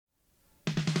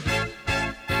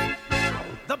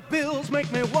Bills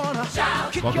make me wanna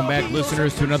kick Welcome your back, heels.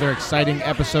 listeners, to another exciting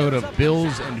episode of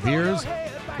Bills and Beers,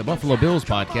 the Buffalo Bills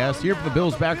podcast, here for the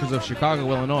Bills backers of Chicago,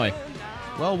 Illinois.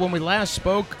 Well, when we last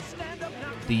spoke,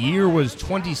 the year was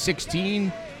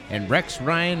 2016, and Rex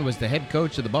Ryan was the head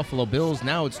coach of the Buffalo Bills.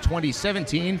 Now it's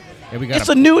 2017, and we got It's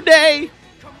a new day.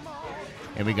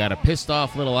 And we got a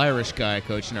pissed-off little Irish guy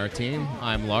coaching our team.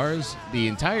 I'm Lars. The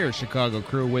entire Chicago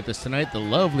crew with us tonight. The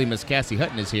lovely Miss Cassie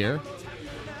Hutton is here.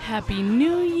 Happy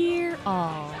New Year,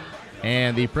 all.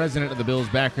 And the president of the Bills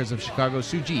backers of Chicago,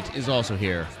 Sujit, is also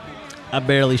here. I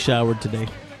barely showered today.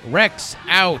 Rex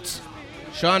out.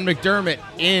 Sean McDermott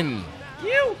in.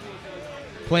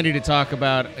 Plenty to talk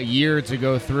about, a year to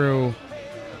go through.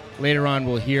 Later on,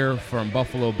 we'll hear from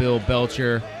Buffalo Bill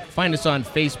Belcher. Find us on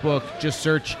Facebook. Just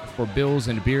search for Bills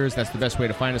and Beers. That's the best way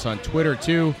to find us on Twitter,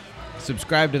 too.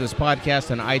 Subscribe to this podcast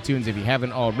on iTunes if you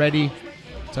haven't already.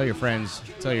 Tell your friends,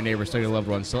 tell your neighbors, tell your loved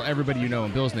ones, tell everybody you know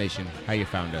in Bills Nation how you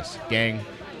found us. Gang,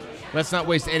 let's not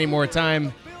waste any more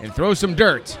time and throw some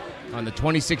dirt on the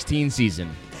 2016 season.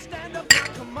 Stand up,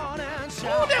 come on and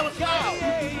shout. that was loud.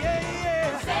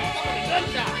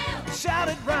 Shout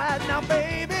it right now,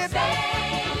 baby.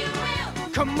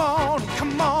 Come on,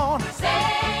 come on.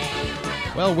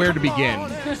 Well, where to begin on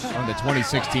the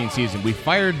 2016 season? We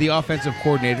fired the offensive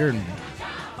coordinator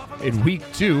in week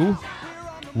 2.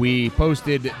 We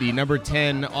posted the number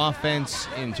 10 offense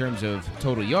in terms of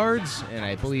total yards, and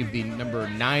I believe the number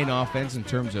 9 offense in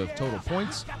terms of total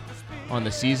points on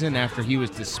the season after he was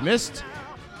dismissed.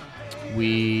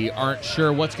 We aren't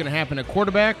sure what's going to happen at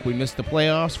quarterback. We missed the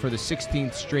playoffs for the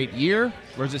 16th straight year.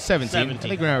 Or is it 17? 17. I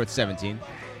think we're now at 17.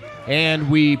 And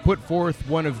we put forth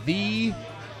one of the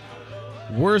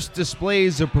worst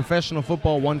displays of professional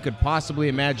football one could possibly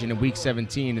imagine in Week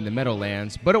 17 in the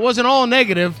Meadowlands. But it wasn't all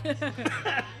negative.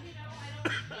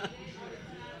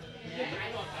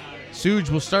 Suge,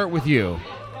 we'll start with you.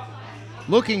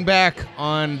 Looking back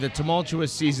on the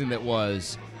tumultuous season that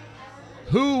was,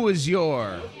 who was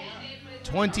your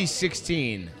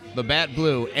 2016 Labatt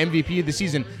Blue MVP of the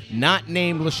season? Not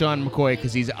named LaShawn McCoy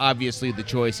because he's obviously the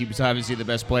choice. He was obviously the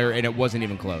best player, and it wasn't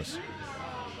even close.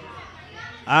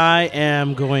 I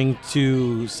am going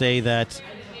to say that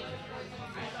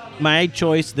my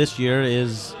choice this year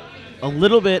is a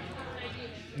little bit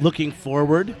looking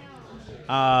forward,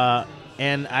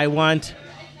 and I want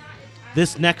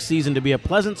this next season to be a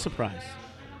pleasant surprise.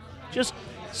 Just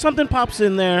something pops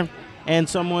in there, and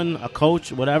someone, a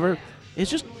coach, whatever, is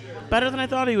just better than I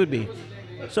thought he would be.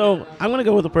 So I'm going to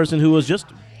go with a person who was just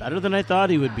better than I thought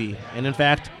he would be, and in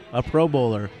fact, a Pro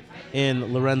Bowler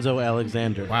in Lorenzo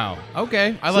Alexander. Wow.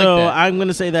 Okay. I like So that. I'm going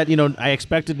to say that, I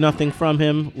expected nothing from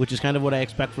him, which is kind of what I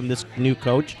expect from this new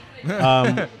coach. Just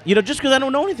because I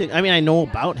don't know anything. I mean, I know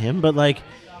about him, but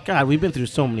God, we've been through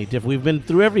so many different. We've been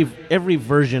through every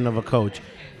version of a coach,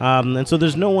 and so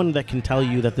there's no one that can tell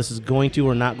you that this is going to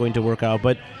or not going to work out.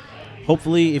 But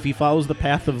hopefully, if he follows the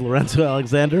path of Lorenzo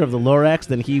Alexander of the Lorax,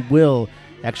 then he will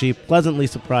actually pleasantly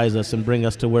surprise us and bring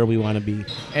us to where we want to be.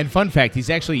 And fun fact,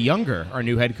 he's actually younger. Our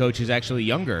new head coach is actually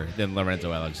younger than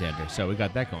Lorenzo Alexander, so we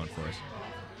got that going for us.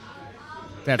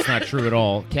 That's not true at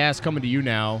all. Cass, coming to you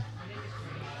now.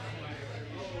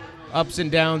 Ups and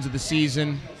downs of the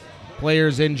season,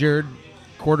 players injured,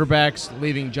 quarterbacks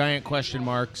leaving giant question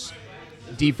marks,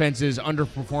 defenses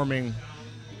underperforming,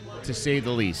 to say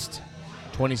the least.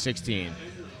 2016.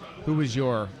 Who was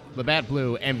your Labatt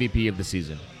Blue MVP of the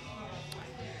season?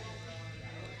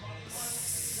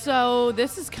 So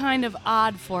this is kind of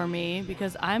odd for me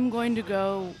because I'm going to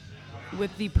go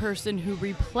with the person who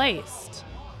replaced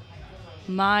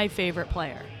my favorite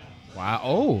player, Wow.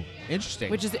 Oh,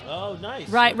 interesting. which is Oh, nice.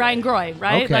 Ryan Groy,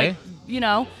 right? Okay.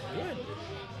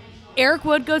 Eric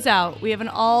Wood goes out. We have an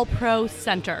all-pro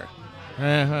center.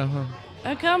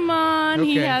 Come on,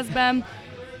 he Okay. has been.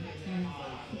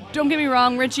 Don't get me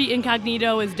wrong, Richie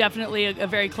Incognito is definitely a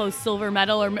very close silver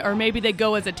medal, or maybe they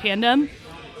go as a tandem.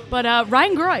 But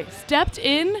Ryan Groy stepped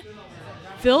in,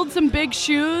 filled some big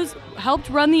shoes, helped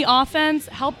run the offense,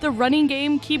 helped the running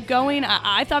game keep going.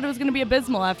 I thought it was going to be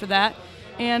abysmal after that,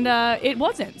 and it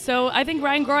wasn't. So I think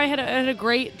Ryan Groy had a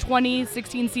great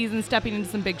 2016 season stepping into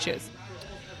some big shoes.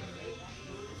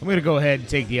 I'm going to go ahead and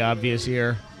take the obvious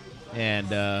here.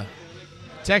 And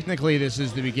technically, this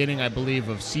is the beginning, I believe,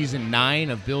 of Season 9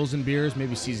 of Bills and Beers,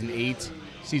 maybe Season 8.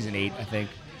 Season 8, I think.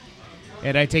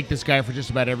 And I take this guy for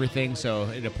just about everything, so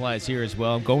it applies here as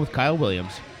well. I'm going with Kyle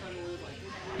Williams.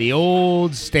 The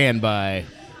old standby.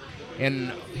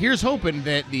 And here's hoping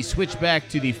that the switch back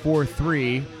to the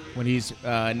 4-3 when he's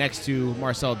next to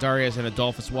Marcel Darius and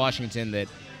Adolphus Washington, that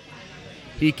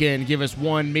he can give us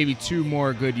one, maybe two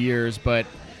more good years, but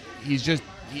he's just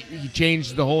he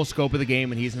changed the whole scope of the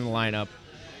game, and he's in the lineup.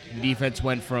 The defense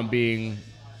went from being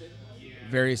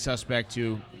very suspect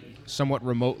to somewhat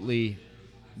remotely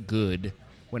good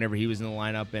whenever he was in the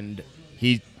lineup, and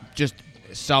he just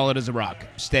solid as a rock.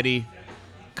 Steady,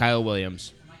 Kyle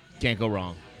Williams. Can't go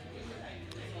wrong.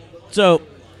 So,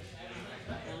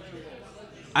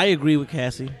 I agree with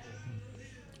Cassie.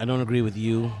 I don't agree with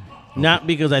you. Not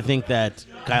because I think that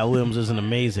Kyle Williams isn't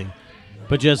amazing,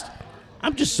 but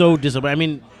I'm just so disappointed. I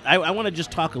mean, I want to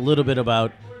just talk a little bit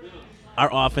about our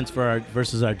offense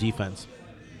versus our defense.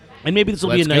 And maybe this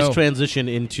will be a Let's nice go. transition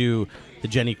into the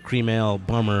Jenny Cream Ale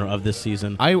bummer of this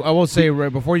season. I will say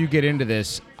right before you get into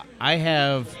this,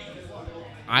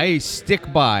 I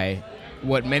stick by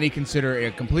what many consider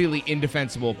a completely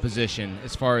indefensible position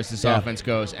as far as this Yeah. offense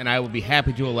goes, and I will be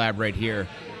happy to elaborate here.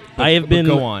 But- I have but been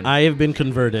go on. I have been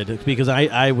converted because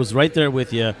I was right there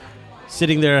with you,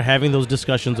 sitting there having those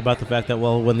discussions about the fact that,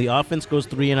 well, when the offense goes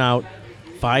 3 and out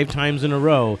 5 times in a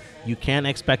row, you can't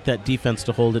expect that defense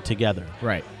to hold it together.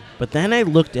 Right. But then I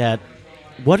looked at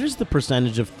what is the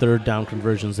percentage of third down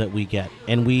conversions that we get,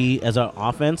 and we, as our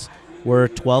offense, were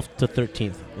 12th to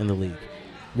 13th in the league.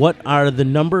 What are the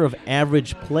number of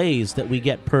average plays that we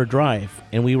get per drive?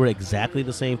 And we were exactly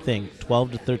the same thing,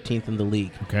 12 to 13th in the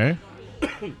league. Okay.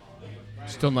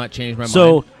 Still not changed my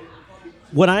So,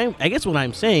 mind. I guess what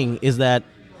I'm saying is that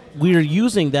we're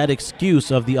using that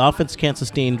excuse of the offense can't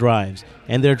sustain drives,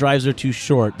 and their drives are too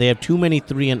short. They have too many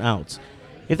 3 and outs.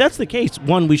 If that's the case,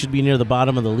 one, we should be near the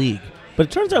bottom of the league. But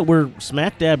it turns out we're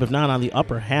smack dab, if not on the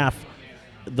upper half,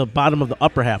 the bottom of the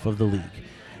upper half of the league.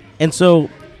 And so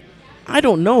I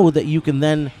don't know that you can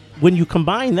then, when you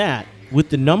combine that with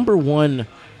the number 1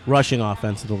 rushing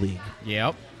offense in the league,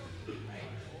 Yep.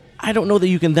 I don't know that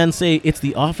you can then say it's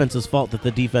the offense's fault that the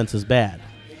defense is bad.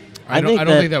 I don't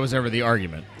think that was ever the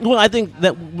argument. Well, I think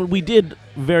that we did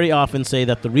very often say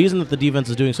that the reason that the defense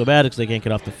is doing so bad is because they can't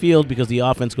get off the field because the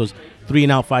offense goes 3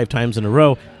 and out 5 times in a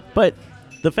row. But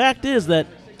the fact is that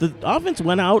the offense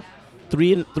went out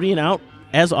 3 and out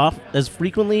as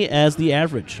frequently as the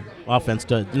average offense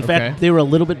does. In fact, they were a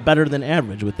little bit better than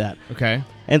average with that. Okay.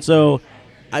 And so,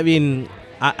 I mean,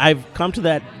 I've come to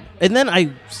that. And then I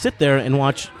sit there and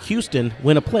watch Houston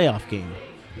win a playoff game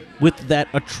with that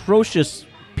atrocious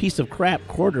piece of crap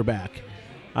quarterback.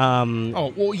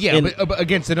 Oh, well, yeah, but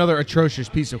against another atrocious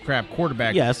piece of crap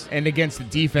quarterback. Yes. And against the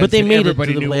defense. But they that made it to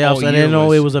everybody the knew playoffs, all and I year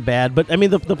know it was a bad. But I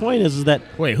mean, the point is that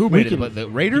Wait, who we made it? The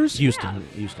Raiders? Houston.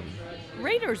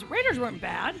 Raiders weren't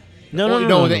bad. No, Well,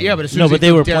 no, no. yeah, but as soon no, as but they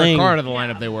they took were Derek playing Carr to the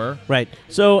lineup, they were. right.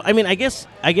 So I mean, I guess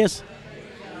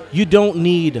you don't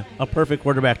need a perfect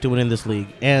quarterback to win in this league.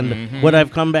 And what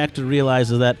I've come back to realize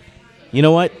is that, you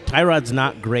know what, Tyrod's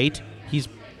not great. He's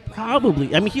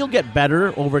probably, I mean, he'll get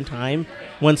better over time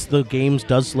once the games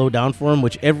does slow down for him,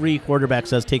 which every quarterback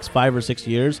says takes 5 or 6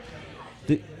 years.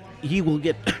 He will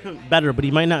get better, but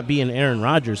he might not be an Aaron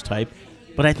Rodgers type.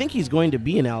 But I think he's going to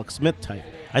be an Alex Smith type.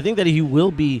 I think that he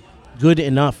will be good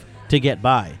enough to get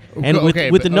by. And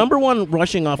Okay, with but- the number 1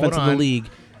 rushing offense in the on. league,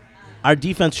 our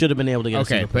defense should have been able to get us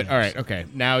Okay, into but playoffs. all right, okay.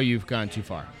 Now you've gone too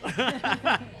far.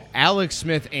 Alex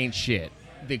Smith ain't shit.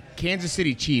 The Kansas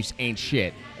City Chiefs ain't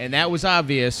shit. And that was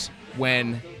obvious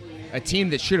when a team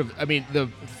that should have, I mean, the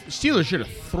Steelers should have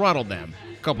throttled them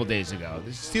a couple days ago.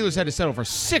 The Steelers had to settle for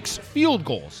 6 field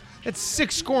goals. That's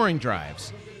 6 scoring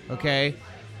drives, okay?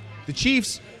 The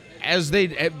Chiefs,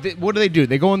 what do?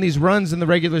 They go on these runs in the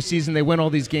regular season. They win all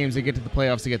these games. They get to the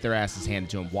playoffs. They get their asses handed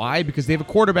to them. Why? Because they have a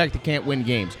quarterback that can't win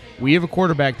games. We have a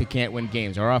quarterback that can't win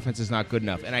games. Our offense is not good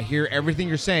enough. And I hear everything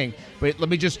you're saying, but let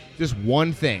me just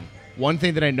one thing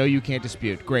that I know you can't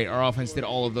dispute. Great, our offense did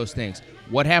all of those things.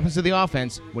 What happens to the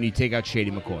offense when you take out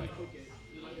Shady McCoy?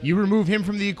 You remove him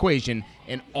from the equation,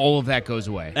 and all of that goes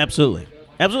away. Absolutely.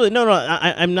 No,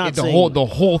 I'm not the saying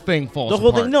whole thing falls the whole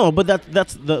apart. thing. No, but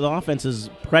that's the offense is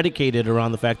predicated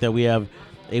around the fact that we have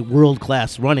a world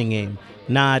class running game,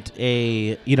 not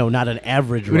not an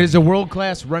average. But is it a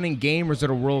world-class running game or is it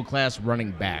a world-class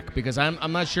running back? Because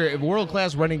I'm not sure. If a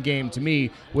world-class running game, to me,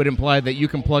 would imply that you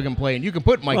can plug and play and you can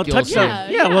put Mike well, Gill touchdown.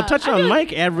 aside. Well, I touchdown feel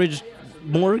Mike averaged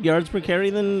more yards per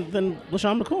carry than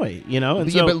LaShawn McCoy.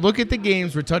 And Yeah, but look at the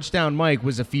games where touchdown Mike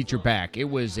was a feature back. It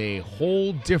was a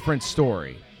whole different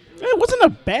story. it wasn't a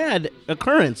bad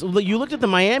occurrence. You looked at the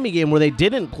Miami game where they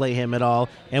didn't play him at all,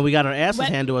 and we got our asses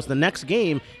handed to us. The next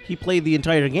game, he played the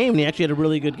entire game, and he actually had a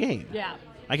really good game. Yeah.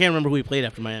 I can't remember who he played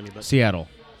after Miami, but Seattle.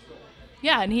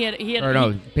 Yeah, and he had Or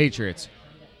no, Patriots.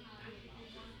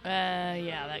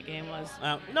 yeah, that game was.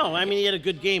 no, I mean he had a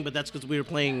good game, but that's because we were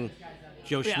playing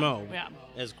Joe Yeah, Schmo yeah.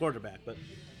 as quarterback. But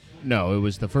No, it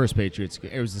was the first Patriots.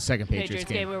 It was the second Patriots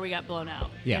game where we got blown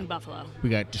out Yeah. in Buffalo. We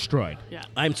got destroyed. Yeah.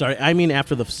 I'm sorry. I mean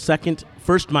after the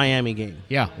first Miami game.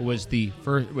 Yeah, it was the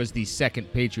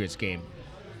second Patriots game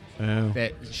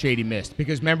that Shady missed.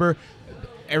 Because remember,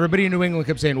 everybody in New England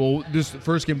kept saying, well, this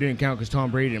first game didn't count because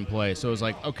Tom Brady didn't play. So it was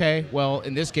like, okay, well,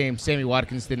 in this game, Sammy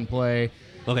Watkins didn't play.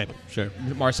 Okay, sure.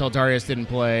 Marcel Darius didn't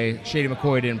play. Shady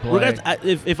McCoy didn't play.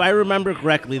 If I remember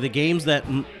correctly, the games that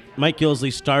Mike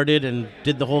Gillislee started and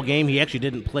did the whole game, he actually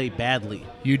didn't play badly.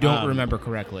 You don't remember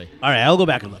correctly. All right, I'll go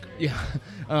back and look. Yeah.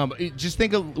 Just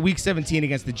think of Week 17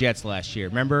 against the Jets last year.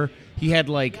 Remember? He had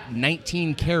like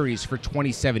 19 carries for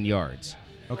 27 yards.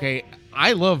 Okay?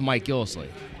 I love Mike Gillislee.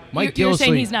 You're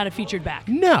saying he's not a featured back.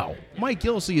 No. Mike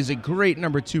Gillislee is a great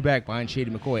number 2 back behind Shady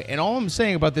McCoy. And all I'm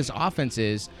saying about this offense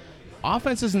is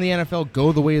offenses in the NFL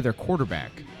go the way of their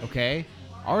quarterback, okay?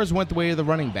 Ours went the way of the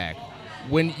running back.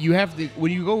 When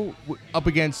you go up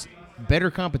against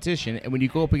better competition and when you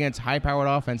go up against high-powered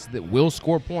offense that will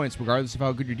score points regardless of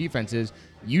how good your defense is,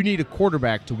 you need a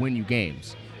quarterback to win you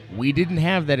games. We didn't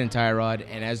have that in Tyrod,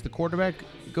 and as the quarterback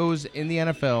goes in the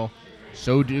NFL,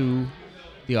 so do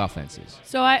the offenses.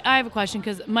 So I have a question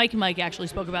because Mike and Mike actually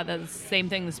spoke about that same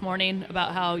thing this morning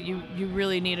about how you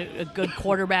really need a good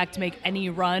quarterback to make any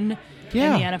run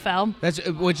in the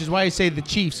NFL. Which is why I say the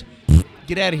Chiefs,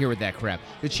 get out of here with that crap.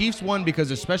 The Chiefs won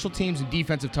because of special teams and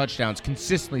defensive touchdowns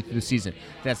consistently through the season.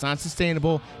 That's not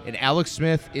sustainable, and Alex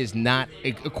Smith is not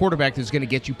a quarterback that's going to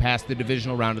get you past the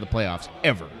divisional round of the playoffs,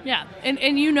 ever. Yeah,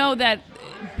 and you know that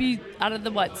out of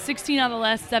the 16 out of the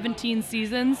last 17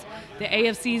 seasons, the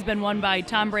AFC's been won by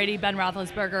Tom Brady, Ben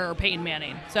Roethlisberger, or Peyton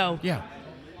Manning. So yeah,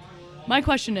 my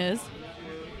question is,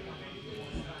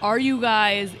 are you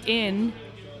guys in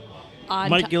on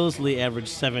Mike Gillislee averaged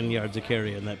 7 yards a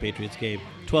carry in that Patriots game.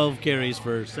 12 carries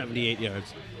for 78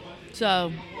 yards.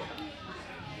 So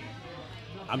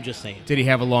I'm just saying. Did he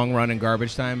have a long run in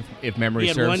garbage time, if memory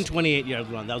serves? He had one 28-yard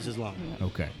run. That was his long run.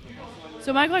 Okay.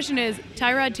 So my question is,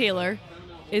 Tyrod Taylor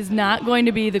is not going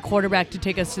to be the quarterback to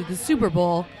take us to the Super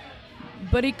Bowl,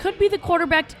 but he could be the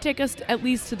quarterback to take us at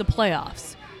least to the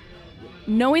playoffs.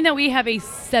 Knowing that we have a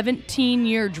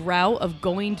 17-year drought of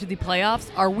going to the playoffs,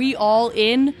 are we all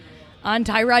in on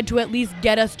Tyrod to at least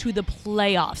get us to the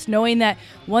playoffs, knowing that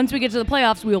once we get to the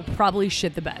playoffs, we'll probably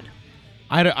shit the bed?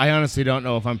 I honestly don't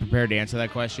know if I'm prepared to answer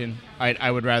that question. I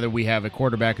would rather we have a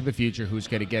quarterback in the future who's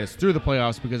going to get us through the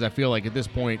playoffs, because I feel like at this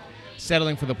point,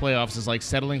 settling for the playoffs is like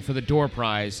settling for the door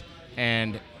prize,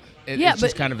 and it's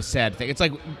just kind of a sad thing. It's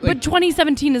like but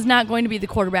 2017 is not going to be the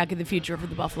quarterback of the future for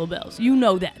the Buffalo Bills. You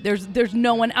know that. There's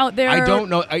no one out there. I don't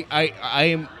know. I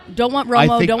am. Don't want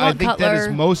Romo. Don't want Cutler. That is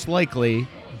most likely.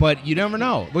 But you never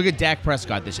know. Look at Dak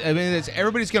Prescott.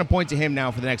 Everybody's going to point to him now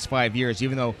for the next 5 years,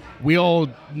 even though we all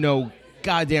know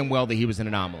goddamn well that he was an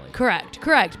anomaly.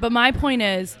 Correct. But my point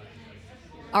is,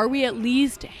 are we at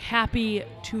least happy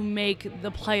to make the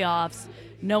playoffs,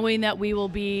 knowing that we will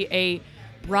be a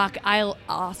Brock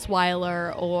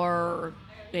Osweiler or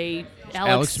a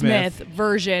Alex Smith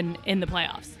version in the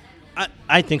playoffs?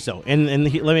 I think so. And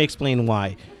let me explain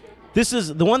why. This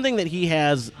is the one thing that he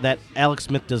has that Alex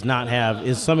Smith does not have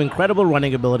is some incredible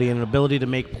running ability and an ability to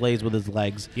make plays with his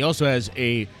legs. He also has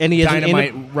a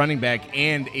dynamite running back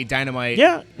and a dynamite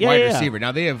wide receiver.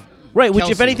 Now they have which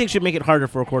Kelsey. If anything should make it harder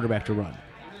for a quarterback to run.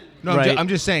 No, right? I'm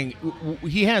just saying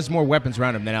he has more weapons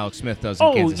around him than Alex Smith does.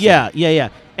 In Kansas City. Yeah.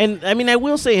 And I mean, I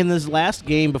will say in this last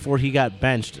game before he got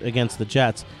benched against the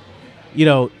Jets,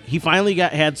 he finally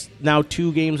had now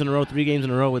 2 games in a row, 3 games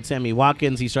in a row with Sammy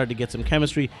Watkins. He started to get some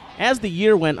chemistry. As the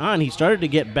year went on, he started to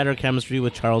get better chemistry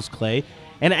with Charles Clay.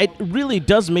 And it really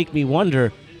does make me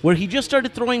wonder where he just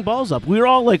started throwing balls up. We were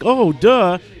all like, oh,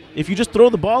 duh. If you just throw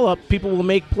the ball up, people will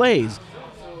make plays.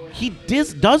 He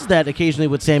does that occasionally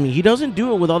with Sammy. He doesn't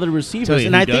do it with other receivers.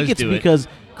 And I think it's because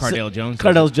Cardale Jones.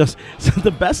 So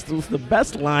the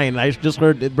best line I just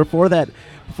heard before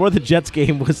the Jets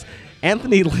game was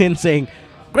Anthony Lynn saying,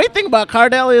 "Great thing about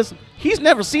Cardale is he's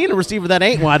never seen a receiver that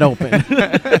ain't wide open."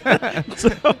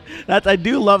 So I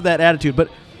do love that attitude. But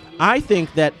I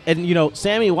think that, and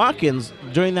Sammy Watkins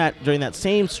during that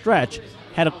same stretch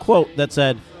had a quote that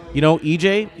said,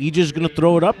 EJ's going to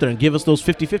throw it up there and give us those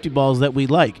 50-50 balls that we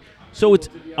like. So it's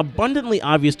abundantly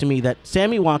obvious to me that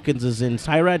Sammy Watkins is in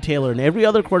Tyrod Taylor and every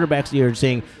other quarterback's ear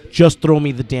saying, just throw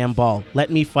me the damn ball.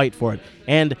 Let me fight for it.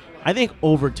 And I think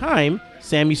over time,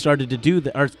 Sammy started to do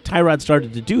that, or Tyrod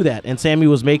started to do that, and Sammy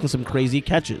was making some crazy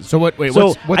catches. So what's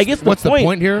the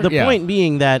point here? The point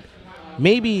being that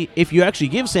maybe if you actually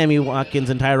give Sammy Watkins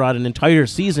and Tyrod an entire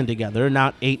season together,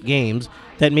 not 8 games,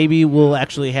 that maybe we'll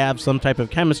actually have some type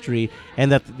of chemistry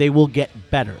and that they will get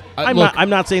better. I'm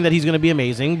not saying that he's going to be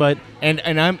amazing, but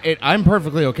I'm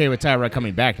perfectly okay with Tyrod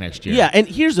coming back next year. yeah. And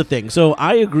here's the thing. So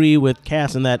I agree with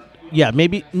Cass in that. Yeah,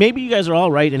 maybe you guys are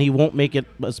all right, and he won't make it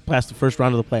past the first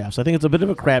round of the playoffs. I think it's a bit of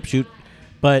a crapshoot,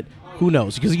 but who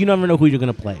knows? Because you never know who you're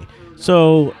going to play.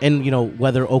 So, and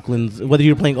whether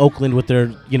you're playing Oakland with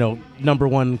their number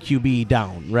 1 QB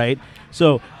down, right?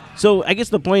 So I guess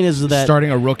the point is that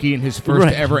starting a rookie in his first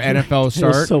ever NFL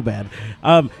start. It was so bad.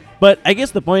 But I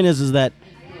guess the point is that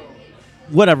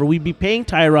whatever, we'd be paying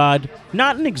Tyrod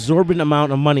not an exorbitant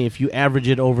amount of money if you average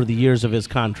it over the years of his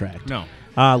contract. No.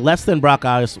 Less than Brock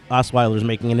Osweiler is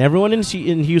making, and everyone in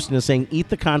Houston is saying, eat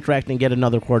the contract and get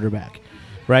another quarterback,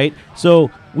 right? So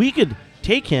we could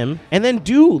take him and then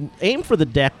aim for the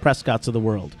Dak Prescotts of the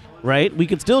world, right? We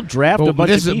could still draft a bunch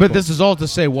of people. But this is all to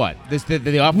say what?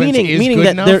 The offense meaning good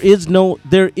that enough?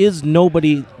 there is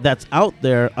nobody that's out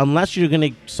there unless you're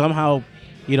going to somehow,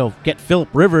 get Phillip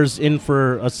Rivers in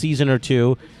for a season or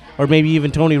two, or maybe even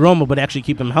Tony Romo, but actually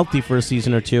keep him healthy for a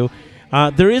season or two.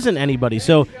 There isn't anybody.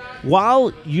 So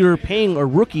while you're paying a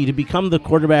rookie to become the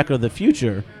quarterback of the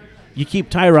future, you keep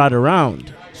Tyrod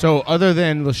around. So other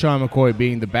than LaShawn McCoy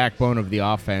being the backbone of the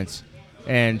offense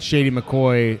and Shady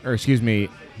McCoy, or excuse me,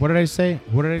 what did I say?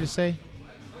 What did I just say?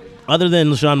 Other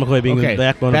than LaShawn McCoy being the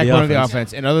backbone of the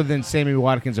offense. And other than Sammy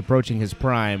Watkins approaching his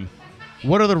prime,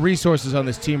 what other resources on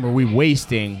this team are we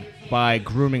wasting by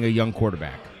grooming a young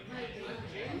quarterback?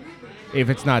 If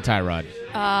it's not Tyrod.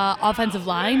 Offensive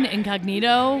line,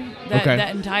 incognito,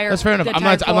 that entire. That's fair enough.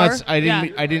 I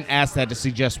didn't ask that to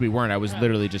suggest we weren't. I was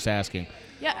literally just asking.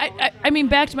 Yeah, I mean,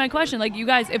 back to my question. Like, you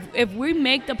guys, if we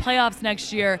make the playoffs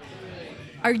next year,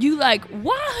 are you like,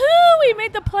 wahoo, we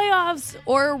made the playoffs?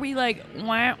 Or are we like,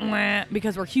 wah, wah,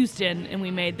 because we're Houston and we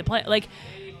made the play? Like,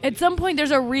 at some point,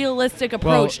 there's a realistic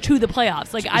approach to the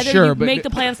playoffs. Like, either you make the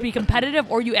playoffs be competitive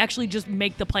or you actually just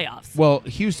make the playoffs. Well,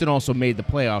 Houston also made the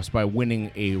playoffs by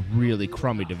winning a really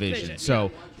crummy division.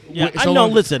 So,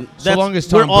 listen, so long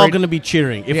as we're all going to be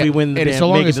cheering if we win the damn. So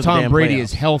long as Tom Brady playoffs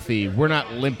is healthy, we're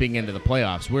not limping into the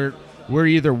playoffs. We're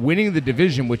either winning the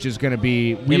division, which is going to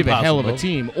be we have a hell of a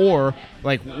team, or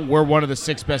like we're one of the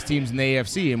 6 best teams in the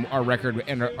AFC, and our record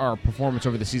and our performance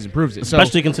over the season proves it.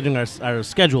 Especially considering our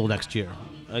schedule next year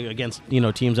against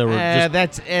teams that were just.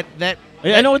 That's it.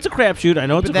 I know it's a crapshoot.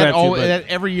 But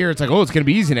every year it's like, it's going to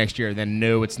be easy next year. Then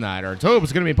no, it's not. Or it's going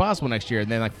to be impossible next year.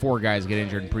 And then like 4 guys get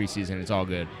injured in preseason. It's all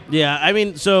good. Yeah, I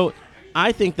mean, so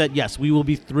I think that, yes, we will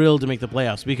be thrilled to make the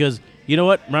playoffs because you know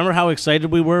what? Remember how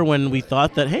excited we were when we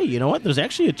thought that, hey, you know what? There's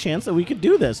actually a chance that we could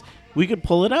do this. We could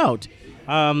pull it out.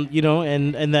 And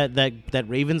that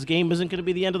Ravens game isn't going to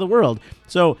be the end of the world.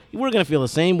 So we're going to feel the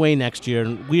same way next year,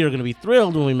 and we are going to be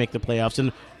thrilled when we make the playoffs,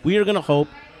 and we are going to hope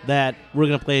that we're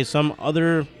going to play some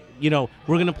other, we're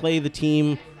going to play the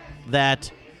team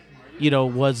that,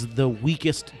 was the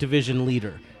weakest division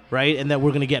leader, right? And that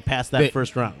we're going to get past that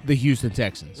first round. The Houston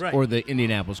Texans right. Or the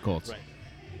Indianapolis Colts. Right.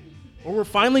 Or we're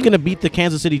finally going to beat the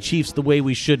Kansas City Chiefs the way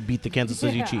we should beat the Kansas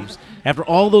City Chiefs. After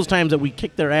all those times that we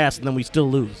kick their ass and then we still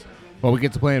lose. Well, we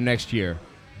get to play them next year.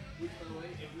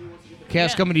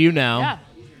 Cass, coming to you now. Yeah.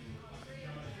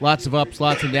 Lots of ups,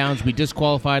 lots of downs. We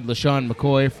disqualified LaShawn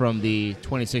McCoy from the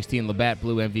 2016 Labatt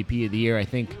Blue MVP of the year. I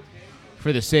think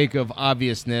for the sake of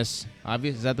obviousness.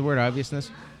 Is that the word, obviousness?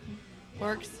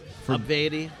 Works.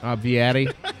 Obviety.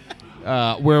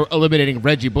 We're eliminating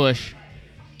Reggie Bush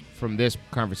from this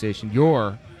conversation.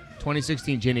 Your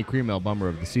 2016 Jenny Cremel Bummer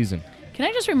of the Season. Can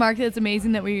I just remark that it's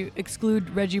amazing that we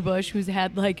exclude Reggie Bush, who's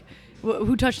had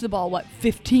who touched the ball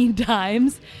 15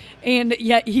 times, and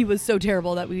yet he was so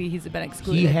terrible that he's been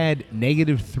excluded. He had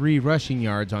 -3 rushing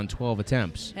yards on 12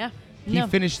 attempts. Yeah, he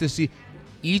finished the season.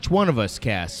 Each one of us,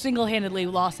 Cass, single-handedly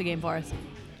lost the game for us.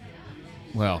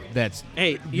 Well, that's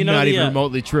not even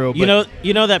remotely true. But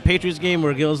you know that Patriots game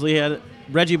where Gillisley had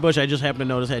Reggie Bush. I just happened to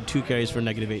notice had 2 carries for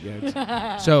 -8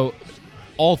 yards. So.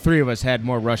 All 3 of us had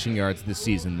more rushing yards this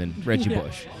season than Reggie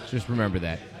Bush. Just remember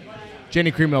that.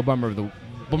 Jenny Cremel,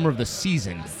 Bummer of the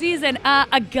Season.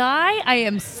 A guy I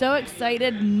am so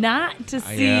excited not to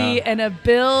see in a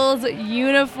Bills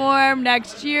uniform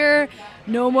next year.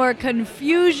 No more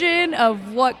confusion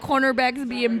of what cornerbacks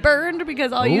being burned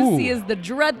because all you see is the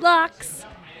dreadlocks.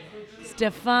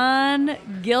 Stephon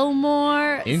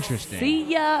Gilmore. Interesting.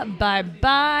 See ya.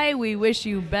 Bye-bye. We wish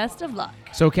you best of luck.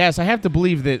 So, Cass, I have to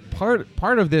believe that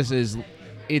part of this is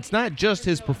it's not just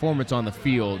his performance on the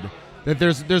field, that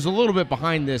there's a little bit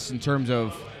behind this in terms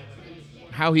of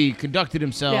how he conducted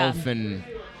himself and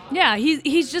Yeah,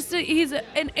 he's just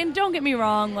and don't get me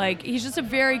wrong, like he's just a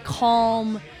very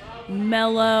calm,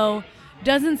 mellow,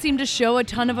 doesn't seem to show a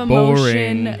ton of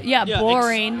emotion. Boring. Yeah,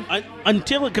 boring.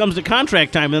 Until it comes to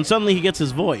contract time, then suddenly he gets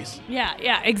his voice.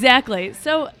 Yeah, exactly.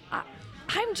 So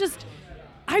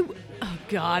oh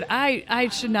God, I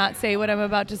should not say what I'm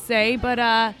about to say, but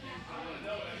I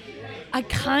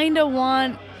kind of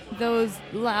want those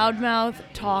loudmouth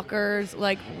talkers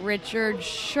like Richard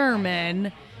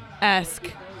Sherman-esque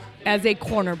as a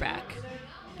cornerback.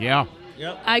 Yeah.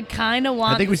 Yep. I kind of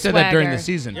want I think we the said that during the swagger.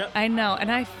 season. Yep. I know,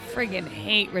 and I friggin'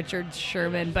 hate Richard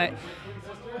Sherman, but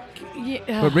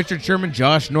But Richard Sherman,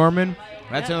 Josh Norman,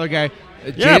 that's another guy.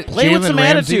 Play with Jalen some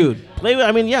Ramsey.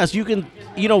 attitude. Yes, you can,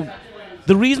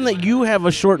 the reason that you have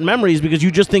a short memory is because you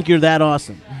just think you're that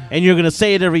awesome. And you're going to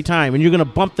say it every time. And you're going to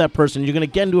bump that person. You're going to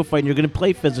get into a fight. And you're going to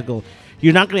play physical.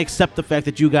 You're not going to accept the fact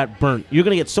that you got burnt. You're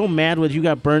going to get so mad when you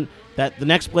got burnt that the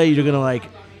next play you're going to,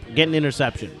 get an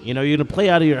interception. You're going to play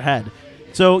out of your head.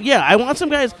 So, yeah, I want some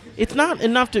guys. It's not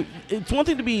enough to – it's one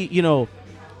thing to be,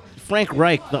 Frank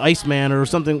Reich, the Iceman or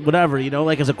something, whatever,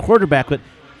 as a quarterback. But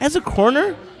as a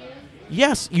corner,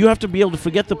 yes, you have to be able to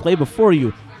forget the play before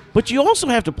you. But you also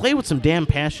have to play with some damn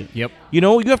passion. Yep.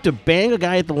 You have to bang a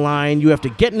guy at the line. You have to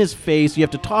get in his face. You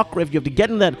have to talk riff. You have to get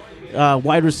in that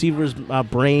wide receiver's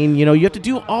brain. You have to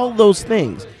do all those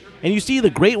things. And you see the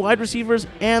great wide receivers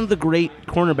and the great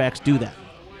cornerbacks do that.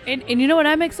 And you know what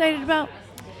I'm excited about?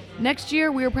 Next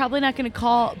year, we're probably not going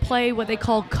to play what they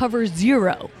call cover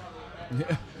zero,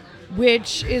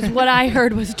 which is what I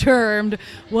heard was termed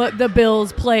what the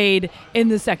Bills played in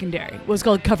the secondary. Was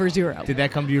called cover zero. Did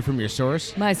that come to you from your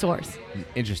source? My source.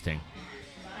 Interesting.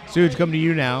 Suge, come to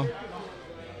you now.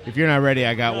 If you're not ready,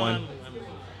 I got one.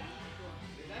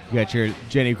 You got your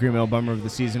Jenny Cream Ale Bummer of the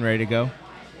Season ready to go?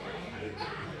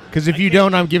 Because if you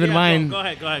don't, I'm giving mine Go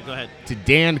ahead. to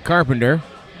Dan Carpenter.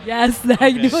 Yes,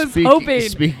 I was hoping.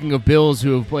 Speaking of Bills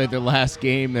who have played their last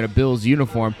game in a Bills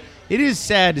uniform, it is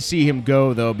sad to see him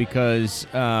go, though, because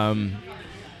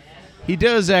he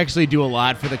does actually do a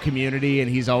lot for the community, and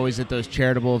he's always at those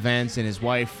charitable events, and his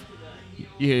wife,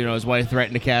 his wife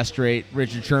threatened to castrate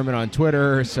Richard Sherman on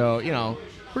Twitter, so,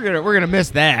 we're gonna miss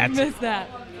that. Miss that.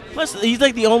 Plus, he's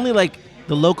the only,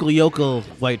 the local yokel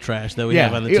white trash that we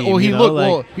have on the team.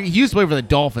 Well, he used to play for the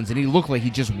Dolphins, and he looked like he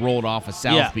just rolled off of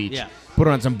South Beach. Yeah. Put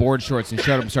on some board shorts and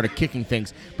shut up and started kicking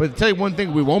things. But to tell you one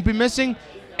thing we won't be missing,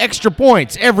 extra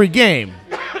points every game.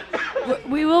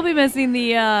 We will be missing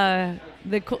the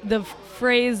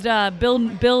phrased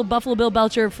Buffalo Bill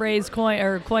Belcher phrase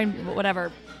coined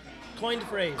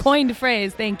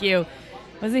phrase. Thank you.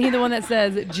 Wasn't he the one that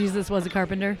says Jesus was a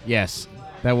carpenter? Yes,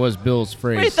 that was Bill's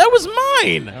phrase. Wait, that was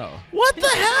mine. Oh. What the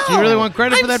hell? Do you really want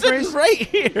credit for that sitting phrase? Right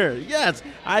here. Yes,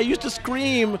 I used to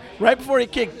scream right before he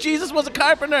kicked. Jesus was a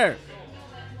carpenter.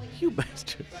 You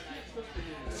bastard.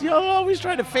 See, y'all always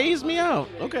try to phase me out.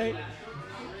 Okay.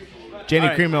 Jenny All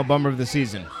right. Cream Ale Bummer of the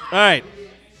Season. All right.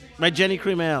 My Jenny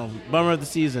Cream Ale Bummer of the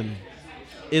Season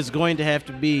is going to have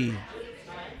to be.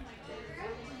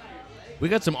 We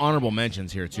got some honorable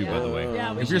mentions here, too, by the way.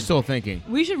 Yeah, we if you're still thinking.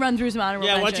 We should run through some honorable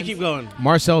mentions. Why don't you keep going?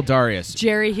 Marcel Darius.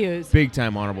 Jerry Hughes.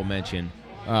 Big-time honorable mention.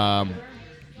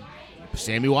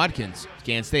 Sammy Watkins.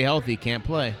 Can't stay healthy. Can't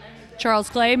play.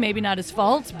 Charles Clay, maybe not his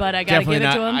fault, but I got to give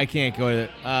it to him. I can't go to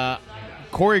it.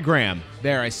 Corey Graham.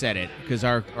 There, I said it, because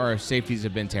our safeties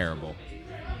have been terrible.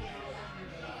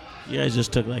 You guys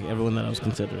just took everyone that I was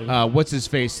considering. What's his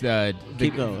face?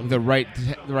 Keep going. The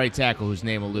right tackle whose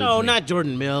name eludes No, me. not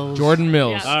Jordan Mills. Jordan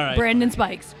Mills. Yeah. All right. Brandon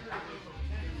Spikes.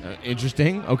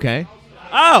 Interesting. Okay.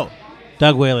 Oh,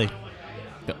 Doug Whaley.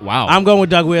 Wow. I'm going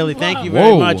with Doug Whaley. Thank you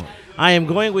very Whoa. much. I am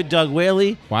going with Doug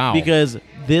Whaley. Wow. Because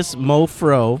this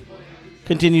mofro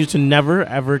continues to never,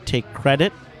 ever take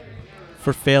credit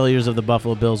for failures of the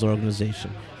Buffalo Bills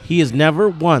organization. He has never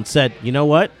once said, you know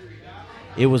what?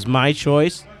 It was my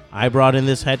choice. I brought in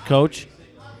this head coach.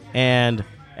 And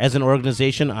as an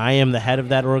organization, I am the head of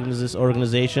that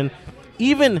organization.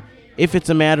 Even if it's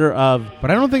a matter of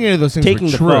But I don't think any of those things taking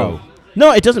were the true. fall.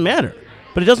 No, it doesn't matter.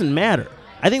 But it doesn't matter.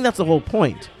 I think that's the whole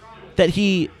point. That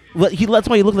that's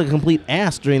why he looked like a complete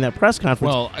ass during that press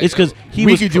conference. Well, it's because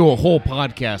we could do a whole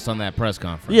podcast on that press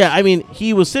conference. Yeah, I mean,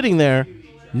 he was sitting there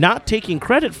not taking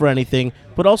credit for anything,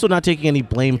 but also not taking any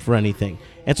blame for anything.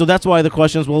 And so that's why the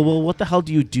question is, well, what the hell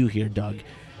do you do here, Doug?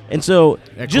 And so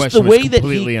That just question the way was that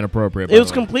completely inappropriate. by it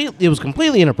was the way. it was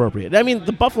completely inappropriate. I mean,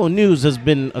 the Buffalo News has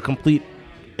been a complete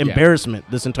embarrassment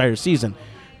this entire season.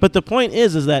 But the point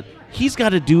is that he's got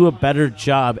to do a better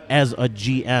job as a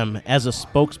GM, as a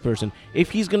spokesperson.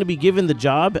 If he's going to be given the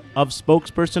job of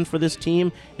spokesperson for this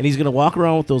team, and he's going to walk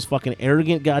around with those fucking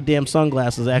arrogant goddamn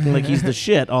sunglasses acting like he's the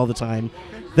shit all the time,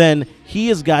 then he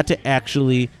has got to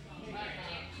actually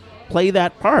play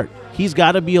that part. He's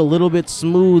got to be a little bit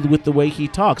smooth with the way he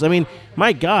talks. I mean,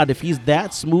 my God, if he's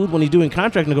that smooth when he's doing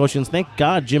contract negotiations, thank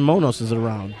God Jim Monos is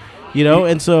around.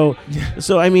 And so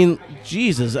I mean,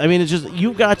 Jesus, I mean, it's just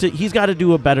he's got to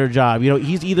do a better job.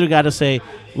 He's either got to say,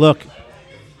 look,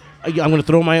 I'm going to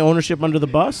throw my ownership under the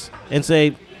bus and say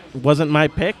it wasn't my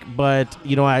pick, but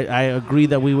I agree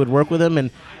that we would work with him.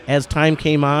 And as time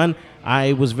came on,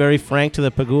 I was very frank to the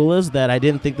Pagulas that I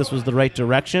didn't think this was the right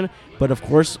direction. But, of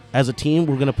course, as a team,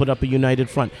 we're going to put up a united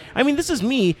front. I mean, this is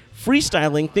me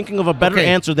freestyling, thinking of a better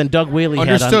answer than Doug Whaley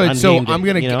Understood. had on So game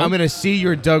day, I'm gonna see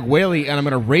your Doug Whaley, and I'm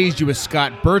gonna raise you as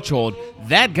Scott Berchtold.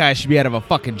 That guy should be out of a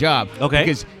fucking job. Okay.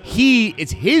 Because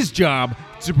it's his job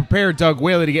to prepare Doug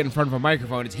Whaley to get in front of a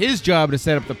microphone. It's his job to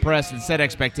set up the press and set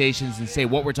expectations and say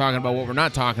what we're talking about, what we're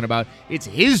not talking about. It's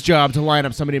his job to line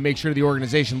up somebody to make sure the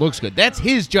organization looks good. That's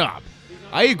his job.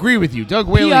 I agree with you. Doug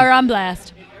Whaley. PR on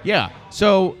blast. Yeah.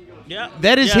 So Yeah.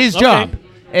 that is his okay. job.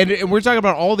 And we're talking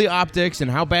about all the optics and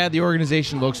how bad the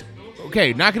organization looks.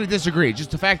 Okay, not going to disagree.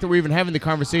 Just the fact that we're even having the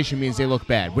conversation means they look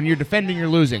bad. When you're defending, you're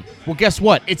losing. Well, guess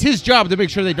what? It's his job to make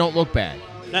sure they don't look bad.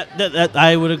 That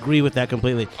I would agree with that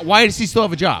completely. Why does he still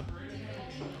have a job?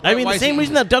 I mean, Why the is same he-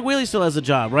 reason that Doug Whaley still has a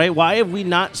job, right? Why have we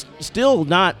still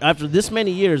not, after this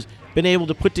many years, been able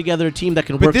to put together a team that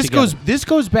can But work together? this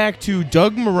goes back to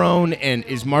Doug Marrone, and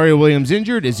is Mario Williams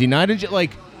injured? Is he not injured?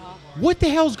 Like, what the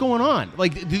hell's going on?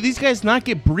 Like, do these guys not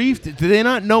get briefed? Do they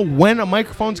not know when a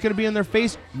microphone's going to be in their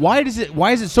face? Why is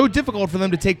it so difficult for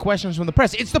them to take questions from the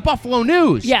press? It's the Buffalo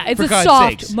News. Yeah, it's for a God's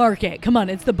soft sakes. market. Come on,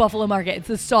 it's the Buffalo market. It's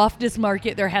the softest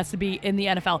market there has to be in the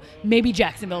NFL. Maybe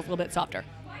Jacksonville's a little bit softer,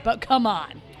 but come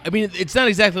on. I mean, it's not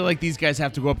exactly like these guys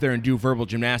have to go up there and do verbal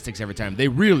gymnastics every time. They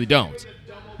really don't.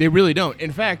 They really don't.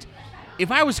 In fact,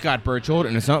 if I was Scott Berchtold,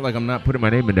 and it's not like I'm not putting my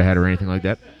name in the hat or anything like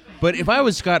that, but if I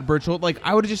was Scott Berchtold, like,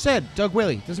 I would have just said, Doug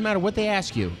Whaley, doesn't matter what they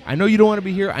ask you. I know you don't want to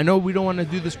be here. I know we don't want to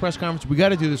do this press conference. We got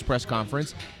to do this press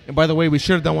conference. And by the way, we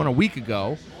should have done one a week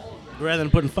ago. Rather than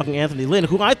putting fucking Anthony Lynn,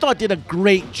 who I thought did a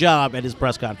great job at his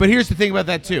press conference. But here's the thing about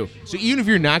that, too. So even if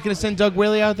you're not going to send Doug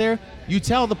Whaley out there, you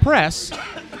tell the press,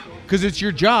 because it's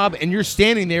your job, and you're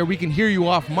standing there, we can hear you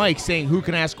off mic saying who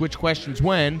can ask which questions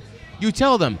when. You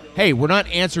tell them, hey, we're not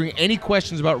answering any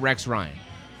questions about Rex Ryan.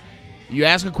 You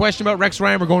ask a question about Rex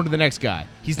Ryan, we're going to the next guy.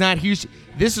 He's not here.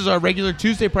 This is our regular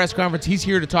Tuesday press conference. He's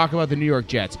here to talk about the New York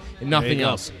Jets and nothing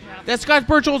else. That's Scott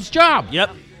Berchtold's job. Yep.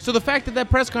 So the fact that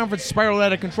press conference spiraled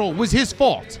out of control was his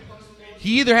fault.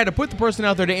 He either had to put the person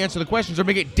out there to answer the questions or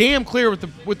make it damn clear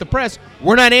with the press,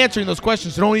 we're not answering those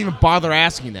questions, so don't even bother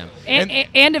asking them. And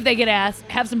if they get asked,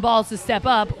 have some balls to step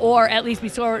up, or at least be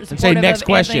supportive And say next of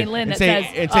question. Anthony Lynn And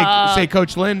that say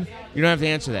Coach Lynn, you don't have to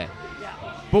answer that.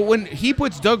 But when he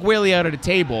puts Doug Whaley out at a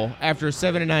table after a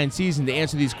 7-9 season to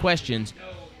answer these questions,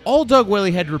 all Doug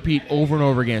Whaley had to repeat over and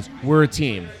over again is, we're a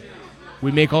team.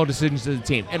 We make all decisions as a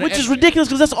team. Which is ridiculous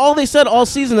because that's all they said all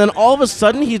season. Then all of a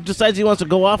sudden he decides he wants to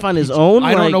go off on his own.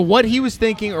 I don't know what he was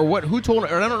thinking or who told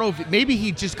him. Or I don't know if maybe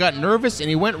he just got nervous and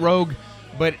he went rogue.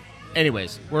 But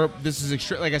anyways, this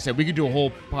is like I said, we could do a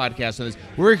whole podcast on this.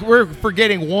 We're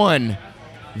forgetting one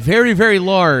very, very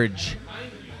large,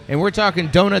 and we're talking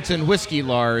donuts and whiskey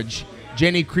large.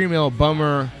 Jenny Cream Ale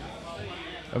Bummer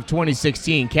of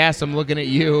 2016. Cass, I'm looking at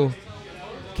you.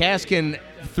 Cass can,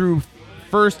 through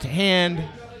first-hand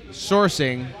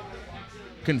sourcing,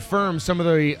 confirm some of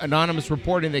the anonymous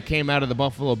reporting that came out of the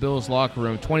Buffalo Bills locker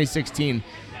room. 2016,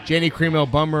 Jenny Cream Ale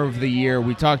Bummer of the Year.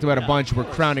 We talked about a bunch. We're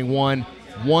crowning one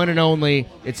and only.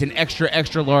 It's an extra,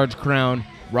 extra large crown.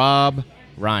 Rob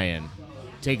Ryan.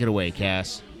 Take it away,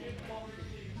 Cass.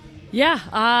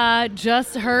 Yeah,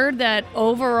 just heard that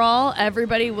overall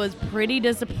everybody was pretty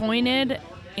disappointed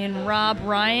in Rob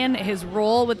Ryan, his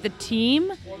role with the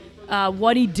team,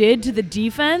 what he did to the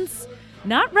defense.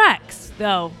 Not Rex,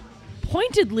 though.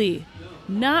 Pointedly,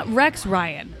 not Rex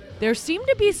Ryan. There seemed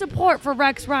to be support for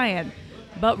Rex Ryan.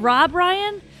 But Rob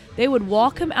Ryan, they would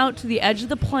walk him out to the edge of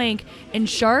the plank in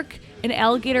shark and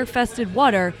alligator-fested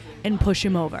water and push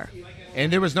him over.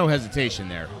 And there was no hesitation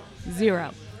there.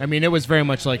 Zero. I mean, it was very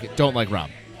much like, don't like Rob.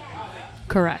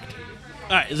 Correct.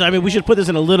 All right, so, I mean, we should put this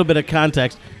in a little bit of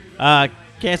context.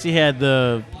 Cassie had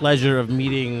the pleasure of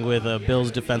meeting with a Bills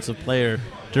defensive player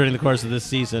during the course of this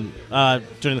season,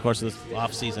 during the course of this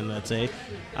off-season, I'd say,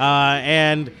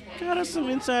 and got us some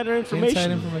insider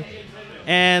information.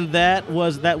 And that's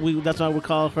why we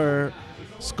call her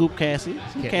Scoop Cassie.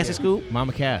 Cassie Scoop.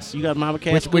 Mama Cass. You got Mama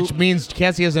Cass Scoop. Which means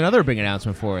Cassie has another big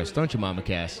announcement for us, don't you, Mama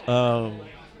Cass?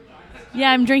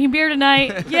 Yeah, I'm drinking beer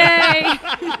tonight. Yay!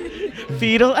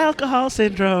 Fetal alcohol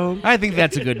syndrome. I think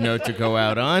that's a good note to go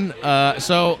out on.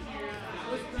 So,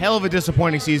 hell of a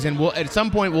disappointing season. At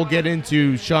some point, we'll get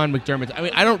into Sean McDermott. I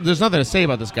mean, there's nothing to say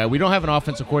about this guy. We don't have an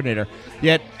offensive coordinator.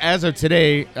 Yet, as of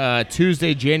today,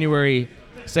 Tuesday, January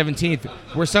 17th,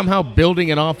 we're somehow building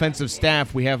an offensive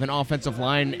staff. We have an offensive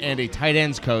line and a tight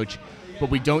ends coach, but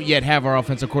we don't yet have our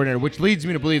offensive coordinator, which leads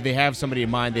me to believe they have somebody in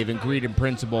mind. They've agreed in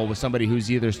principle with somebody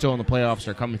who's either still in the playoffs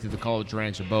or coming through the college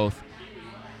ranks or both.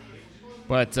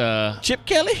 But Chip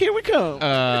Kelly, here we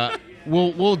come.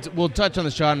 We'll touch on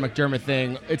the Sean McDermott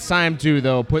thing. It's time to,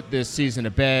 though, put this season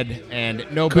to bed, and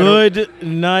no better. Good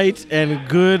night and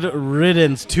good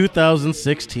riddance,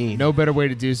 2016. No better way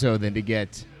to do so than to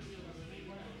get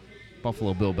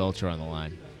Buffalo Bill Belcher on the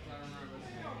line.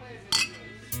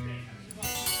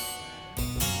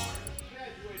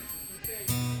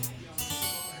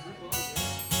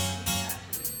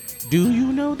 Do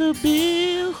you know the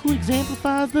Bill who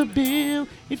exemplifies the Bill?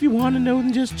 If you want to know,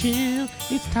 then just chill.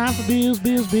 It's time for Bills.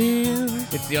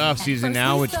 It's the offseason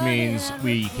now, which means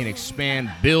we can expand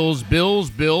Bills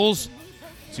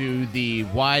to the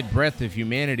wide breadth of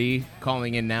humanity.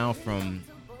 Calling in now from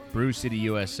Brew City,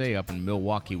 USA, up in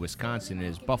Milwaukee, Wisconsin,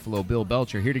 is Buffalo Bill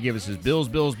Belcher, here to give us his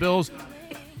Bills.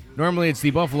 Normally it's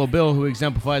the Buffalo Bill who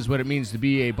exemplifies what it means to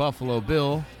be a Buffalo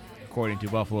Bill, according to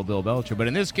Buffalo Bill Belcher. But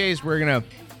in this case, we're going to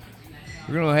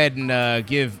go ahead and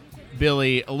give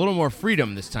Billy a little more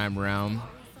freedom this time around.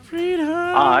 Freedom.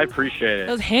 I appreciate it.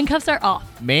 Those handcuffs are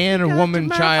off. Man or woman,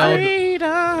 child,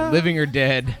 Freedom. living or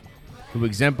dead, who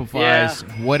exemplifies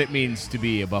what it means to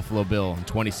be a Buffalo Bill in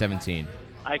 2017.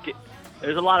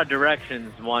 There's a lot of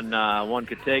directions one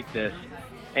could take this,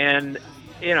 and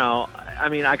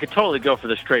I could totally go for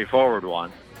the straightforward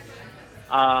one.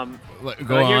 Go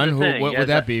on. What would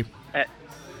that be?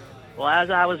 Well, as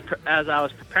I was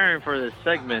preparing for this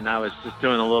segment, I was just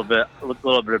doing a little bit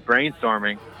of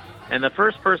brainstorming, and the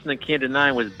first person that came to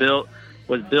mind was Bill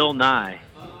Nye,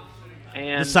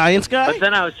 and The science guy? But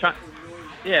then I was trying.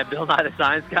 Yeah, Bill Nye, the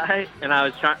science guy, and I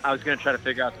was going to try to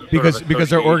figure out some because sort of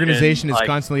because our organization is like,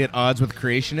 constantly at odds with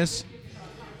creationists.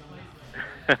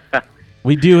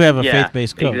 We do have a yeah,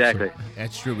 faith-based coach. exactly. So.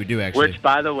 That's true. We do actually. Which,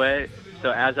 by the way, so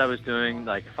as I was doing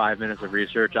like 5 minutes of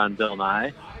research on Bill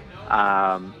Nye,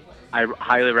 I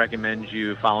highly recommend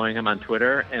you following him on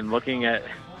Twitter and looking at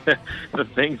the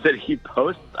things that he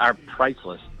posts are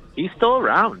priceless. He's still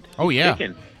around. Oh, yeah.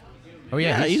 Kicking. Oh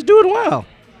yeah. Yeah, he's doing well.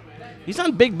 He's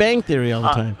on Big Bang Theory all the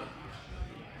time.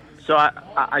 So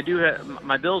I do have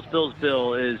my Bill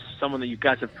is someone that you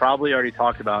guys have probably already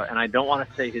talked about, and I don't want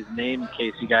to say his name in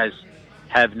case you guys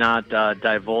have not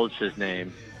divulged his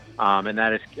name, and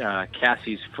that is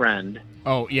Cassie's friend.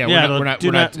 Oh yeah. Yeah, We're not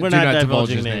divulge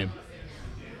his name.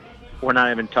 We're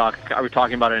not even talking. Are we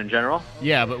talking about it in general?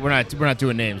 Yeah, but we're not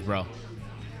doing names, bro.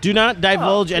 Do not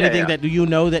divulge anything yeah. that you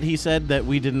know that he said that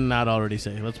we did not already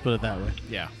say. Let's put it that way.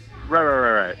 Yeah.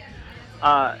 Right.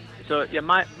 So yeah,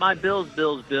 my Bill's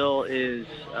Bill is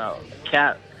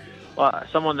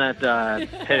someone that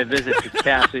paid a visit to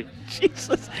Cassie.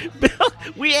 Jesus, Bill,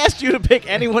 we asked you to pick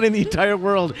anyone in the entire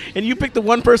world, and you picked the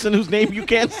one person whose name you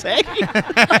can't say.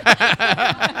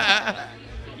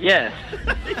 Yes.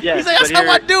 He's like, that's how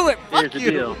I do it. Here's Fuck the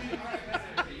you. deal.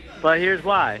 But here's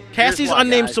why. Cassie's Here's why,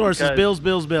 unnamed guys, source is because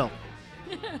Bill's Bill.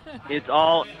 It's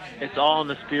all in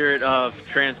the spirit of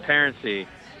transparency,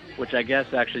 which I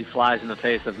guess actually flies in the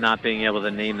face of not being able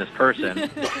to name this person.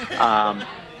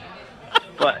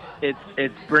 But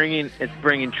it's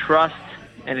bringing trust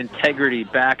and integrity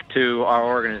back to our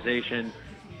organization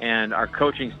and our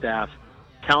coaching staff,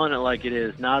 telling it like it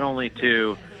is, not only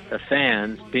to the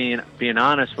fans, being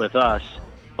honest with us,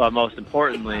 but most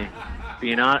importantly,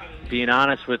 being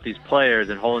honest with these players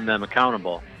and holding them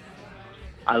accountable.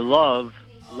 I love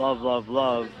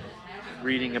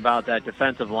reading about that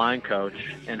defensive line coach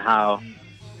and how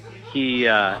he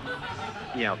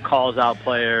calls out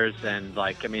players, and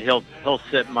he'll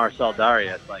sit Marcel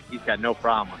Darius, like he's got no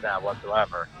problem with that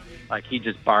whatsoever. Like he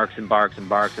just barks and barks and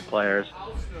barks at players.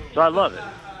 So I love it.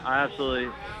 I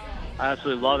absolutely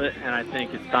love it, and I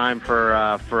think it's time for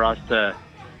us to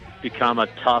become a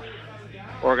tough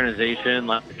organization,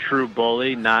 like a true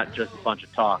bully, not just a bunch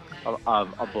of talk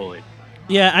of a bully.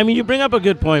 Yeah, I mean, you bring up a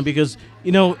good point because,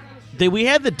 we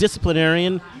had the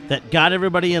disciplinarian that got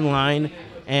everybody in line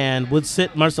and would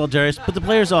sit Marcel Darius, but the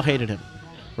players all hated him,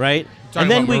 right? Talking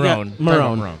and then about we Marone. got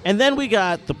Marone. And then we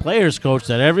got the players coach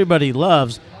that everybody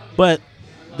loves, but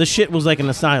the shit was like an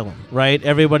asylum, right?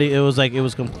 Everybody, it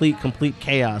was complete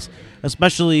chaos.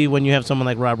 especially when you have someone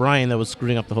like Rob Ryan that was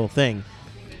screwing up the whole thing.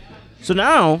 So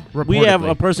now we have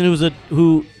a person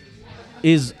who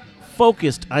is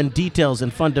focused on details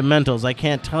and fundamentals. I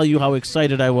can't tell you how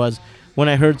excited I was when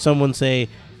I heard someone say,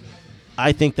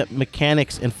 I think that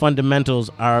mechanics and fundamentals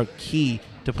are key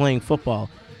to playing football.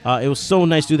 It was so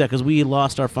nice to do that because we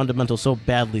lost our fundamentals so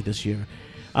badly this year.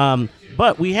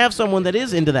 But we have someone that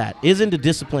is into that, is into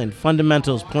discipline,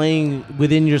 fundamentals, playing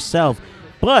within yourself.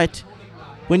 But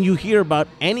when you hear about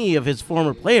any of his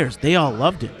former players, they all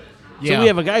loved it. Yeah. So we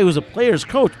have a guy who's a player's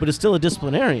coach, but is still a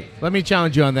disciplinarian. Let me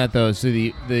challenge you on that, though. So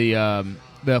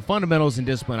the fundamentals and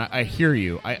discipline, I hear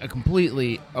you.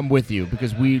 I'm with you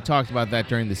because we talked about that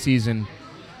during the season,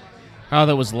 how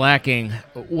that was lacking.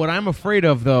 What I'm afraid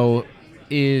of, though,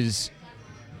 is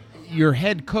your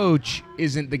head coach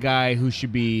isn't the guy who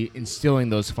should be instilling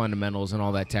those fundamentals and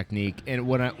all that technique. And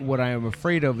what I am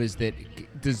afraid of is that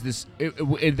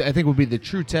I think would be the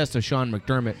true test of Sean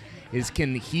McDermott is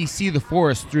can he see the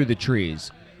forest through the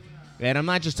trees? And I'm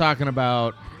not just talking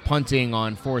about punting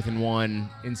on 4th and 1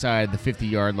 inside the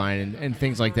 50-yard line and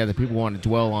things like that people want to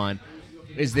dwell on.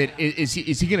 Is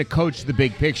he going to coach the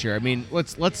big picture? I mean,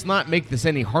 let's not make this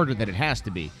any harder than it has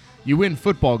to be. You win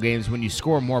football games when you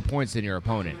score more points than your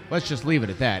opponent. Let's just leave it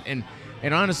at that. And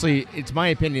honestly, it's my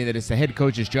opinion that it's the head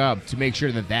coach's job to make sure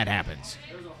that happens.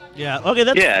 Yeah. Okay.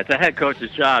 It's a head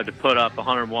coach's job to put up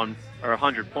 101 or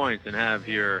 100 points and have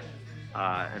your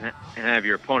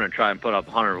opponent try and put up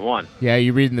 101. Yeah,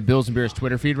 you reading the Bills and Bears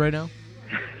Twitter feed right now?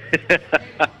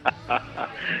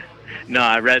 No,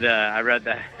 I read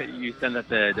that you sent that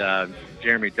to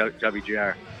Jeremy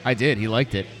WGR. I did. He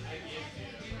liked it.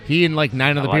 He and like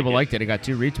 9 other people liked it. It got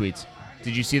 2 retweets.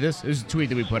 Did you see this? It was a tweet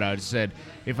that we put out. It said,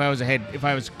 if I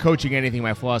was coaching anything,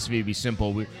 my philosophy would be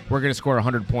simple. We're going to score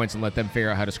 100 points and let them figure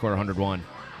out how to score 101.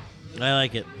 I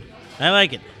like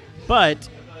it. But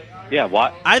yeah,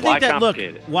 why? I think why that look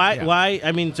complicated? why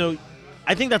I mean, so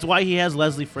I think that's why he has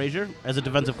Leslie Frazier as a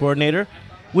defensive coordinator,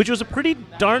 which was a pretty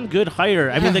darn good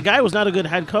hire. I mean, the guy was not a good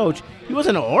head coach. He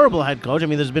wasn't a horrible head coach. I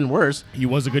mean, there's been worse. He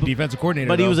was a good defensive coordinator,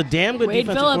 but he was a damn good Wade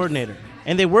defensive Phillips. coordinator.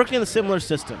 And they work in a similar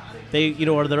system. They,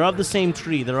 or they're of the same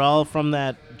tree. They're all from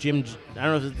that Jim. I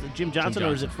don't know if it's Jim Johnson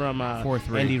or is it from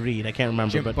 4-3. Andy Reid? I can't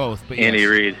remember. But both. But Andy yes.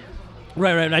 Reid.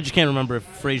 Right. I just can't remember if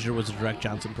Frazier was a direct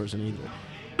Johnson person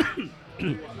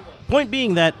either. Point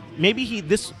being that maybe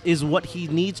this is what he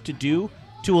needs to do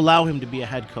to allow him to be a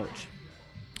head coach.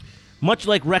 Much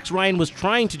like Rex Ryan was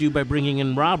trying to do by bringing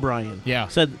in Rob Ryan. Yeah.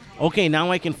 Said, okay,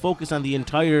 now I can focus on the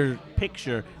entire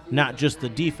picture, not just the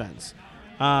defense.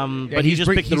 But he just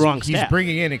picked the wrong staff. He's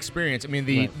bringing in experience. I mean,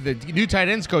 the new tight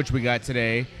ends coach we got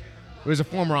today was a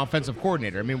former offensive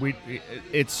coordinator. I mean,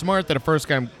 it's smart that a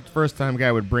first-time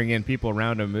guy would bring in people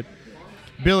around him. But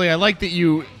Billy, I like that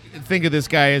you think of this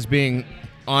guy as being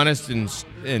honest and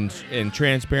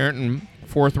transparent and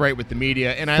forthright with the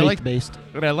media. And Faith-based.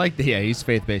 He's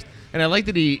faith-based. And I like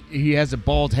that he has a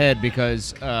bald head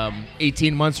because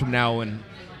 18 months from now when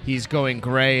he's going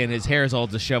gray and his hair is all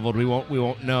disheveled, we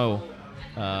won't know.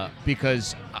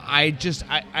 Because I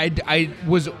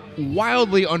was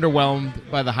wildly underwhelmed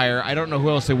by the hire. I don't know who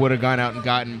else they would have gone out and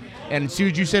gotten. And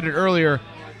Suge, you said it earlier,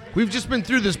 we've just been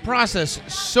through this process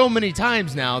so many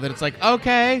times now that it's like,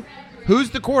 okay,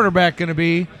 who's the quarterback going to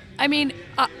be? I mean,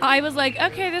 I was like,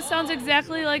 okay, this sounds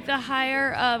exactly like the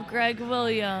hire of Greg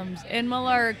Williams and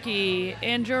Malarkey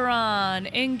and Duran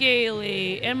and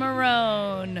Gailey and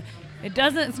Marone.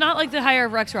 It's not like the hire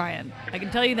of Rex Ryan. I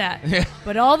can tell you that.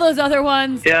 But all those other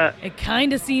ones, it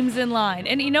kind of seems in line.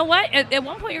 And you know what? At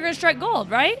one point, you're going to strike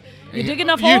gold, right? You dig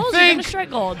enough holes, you're going to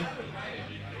strike gold.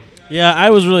 Yeah,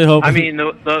 I was really hoping. I mean,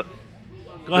 Go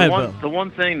ahead, Bill. the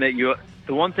one thing that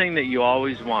you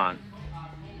always want,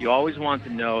 to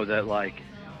know that like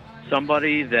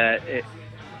somebody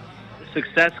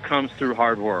success comes through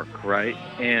hard work, right?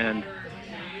 And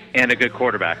a good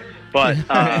quarterback. But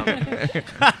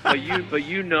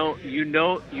you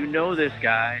know this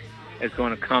guy is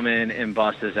going to come in and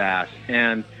bust his ass.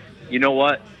 And you know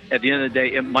what? At the end of the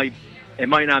day, it might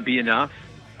not be enough,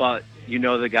 but you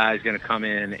know the guy's going to come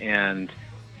in and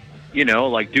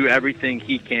do everything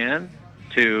he can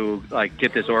to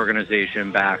get this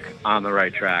organization back on the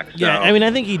right track. So, yeah, I mean,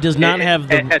 I think he does not have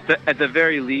the at the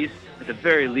very least,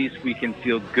 we can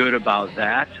feel good about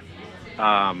that.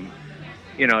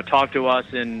 Talk to us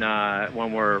when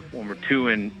we're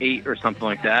 2-8 or something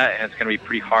like that, and it's going to be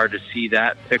pretty hard to see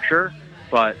that picture.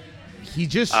 But he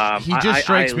just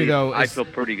strikes me though. I feel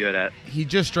pretty good at. He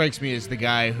just strikes me as the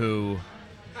guy who,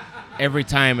 every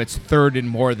time it's 3rd and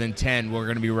more than 10, we're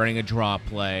going to be running a draw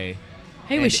play,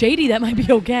 Hey, with Shady, that might be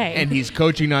okay. and he's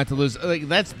coaching not to lose. Like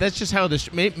that's just how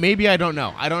this. Maybe I don't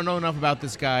know. I don't know enough about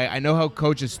this guy. I know how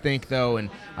coaches think though, and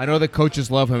I know that coaches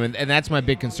love him, and that's my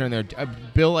big concern there.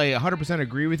 Bill, I 100%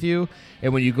 agree with you.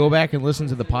 And when you go back and listen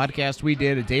to the podcast we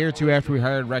did a day or two after we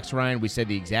hired Rex Ryan, we said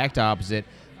the exact opposite,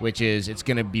 which is it's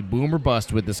going to be boom or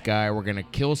bust with this guy. We're going to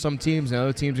kill some teams, and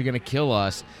other teams are going to kill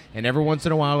us. And every once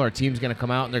in a while, our team's going to come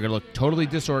out, and they're going to look totally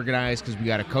disorganized because we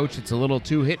got a coach that's a little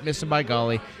too hit-missing by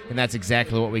golly, and that's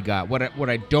exactly what we got. What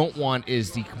I don't want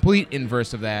is the complete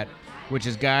inverse of that, which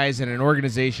is guys in an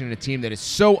organization and a team that is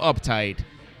so uptight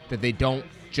that they don't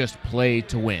just play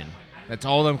to win. That's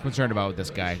all I'm concerned about with this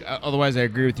guy. Otherwise, I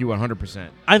agree with you 100%.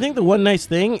 I think the one nice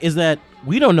thing is that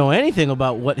we don't know anything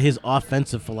about what his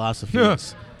offensive philosophy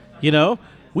is. You know,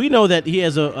 we know that he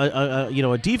has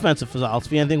a defensive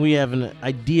philosophy. I think we have an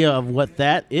idea of what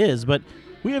that is, but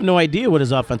we have no idea what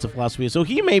his offensive philosophy is. So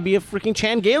he may be a freaking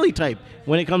Chan Gailey type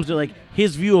when it comes to like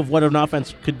his view of what an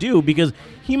offense could do, because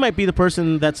he might be the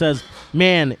person that says,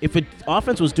 "Man, if an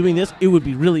offense was doing this, it would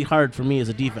be really hard for me as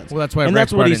a defense." Well, that's why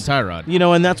Rex brought in Tyrod. You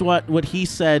know, and that's what he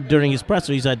said during his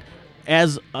presser. He said,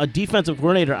 "As a defensive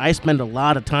coordinator, I spend a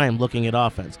lot of time looking at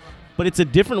offense." But it's a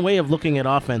different way of looking at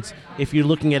offense if you're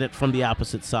looking at it from the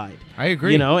opposite side. I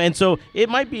agree. You know, and so it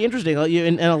might be interesting.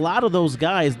 And a lot of those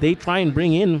guys, they try and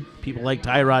bring in people like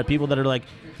Tyrod, people that are like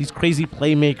these crazy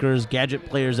playmakers, gadget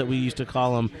players that we used to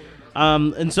call them.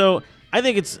 And so I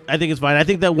think it's fine. I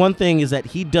think that one thing is that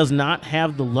he does not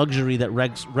have the luxury that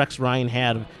Rex Ryan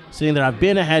had of sitting there. I've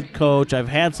been a head coach. I've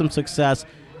had some success,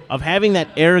 of having that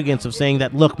arrogance of saying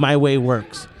that, look, my way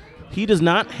works. He does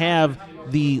not have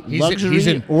the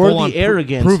luxury or the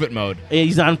arrogance. Prove it mode.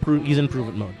 He's in prove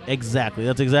it mode. Exactly.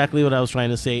 That's exactly what I was trying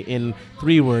to say in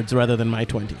 3 words rather than my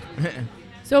 20.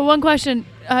 So one question: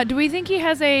 do we think he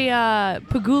has a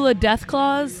Pagula death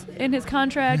clause in his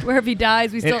contract, where if he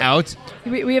dies, we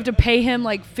have to pay him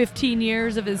like 15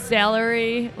 years of his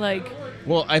salary? Like,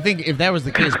 well, I think if that was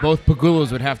the case, both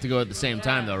Pagulas would have to go at the same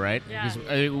time, though, right? Yeah.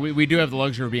 Because we do have the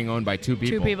luxury of being owned by 2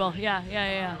 people. 2 people.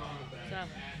 Yeah. So.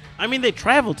 I mean, they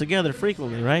travel together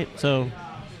frequently, right? So,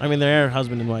 I mean, they're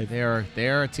husband and wife. They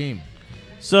are a team.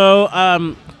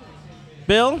 So,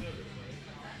 Bill,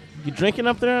 you drinking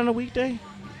up there on a weekday?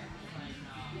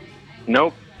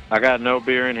 Nope. I got no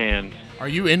beer in hand. Are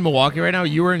you in Milwaukee right now?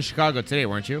 You were in Chicago today,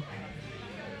 weren't you?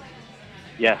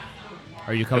 Yes.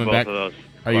 Are you coming both back? Of those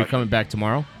Are you coming back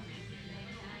tomorrow?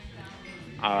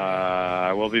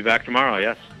 I will be back tomorrow,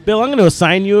 yes. Bill, I'm going to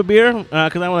assign you a beer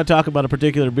because I want to talk about a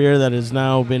particular beer that has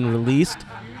now been released.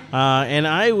 And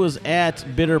I was at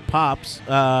Bitter Pops,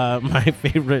 my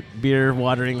favorite beer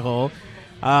watering hole,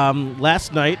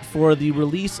 last night for the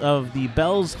release of the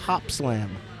Bell's Hop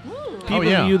Slam. People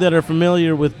of you that are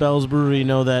familiar with Bell's Brewery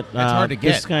know that it's hard to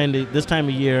get. This time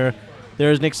of year,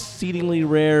 there is an exceedingly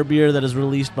rare beer that is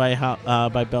released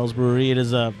by Bell's Brewery. It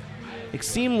is a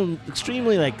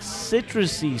extremely like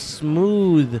citrusy,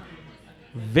 smooth,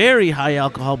 very high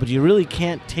alcohol, but you really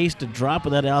can't taste a drop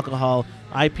of that alcohol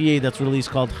IPA that's released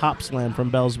called Hop Slam from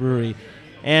Bell's Brewery.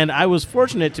 And I was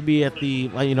fortunate to be at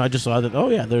the, I just saw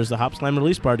that, there's the Hop Slam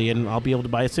release party, and I'll be able to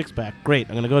buy a 6-pack. Great,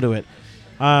 I'm going to go to it.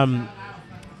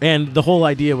 And the whole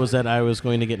idea was that I was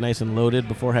going to get nice and loaded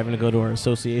before having to go to our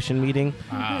association meeting,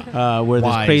 where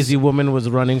this crazy woman was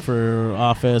running for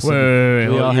office. Wait.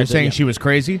 You're saying she was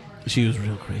crazy? She was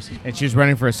real crazy. And she was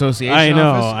running for association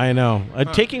office? I know.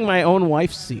 Taking my own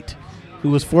wife's seat, who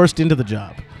was forced into the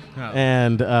job. Oh.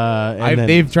 And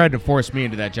they've tried to force me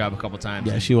into that job a couple times.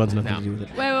 Yeah, she wants nothing to do with it.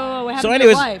 Wait. What happened So to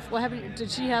anyways- your wife? What happened? Did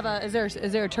she have a? Is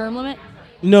there a term limit?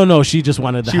 No, she just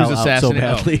wanted the She was hell out so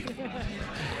assassinated. badly.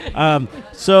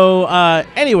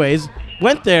 Anyways,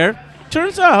 went there.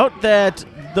 Turns out that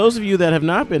those of you that have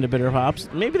not been to Bitter Hops,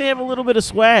 maybe they have a little bit of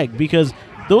swag, because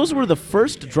those were the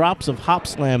first drops of Hop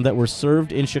Slam that were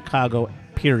served in Chicago,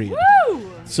 period.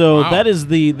 Woo! So Wow. this is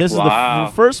the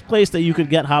Wow. first place that you could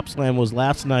get Hop Slam was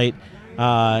last night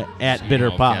at Bitter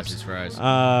Pops. Cassie's fries.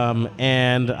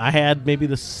 And I had maybe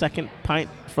the second pint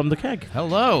from the keg.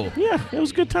 Hello. Yeah, it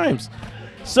was good times.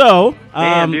 So,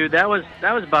 Man, dude, that was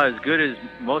about as good as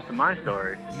most of my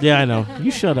stories. yeah, I know. You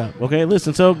shut up, okay?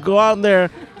 Listen, so go out there,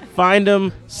 find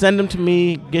them, send them to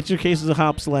me, get your cases of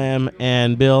Hop Slam,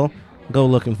 and Bill, go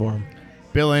looking for them.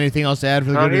 Bill, anything else to add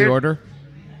for the Oh, good of the here- order?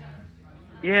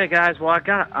 Yeah, guys,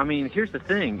 here's the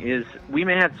thing, is we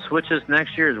may have to switch this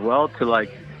next year as well to,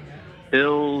 like,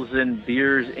 Bill's and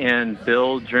beers and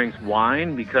Bill drinks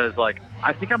wine, because, like,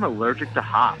 I think I'm allergic to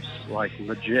hops, like,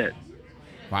 legit.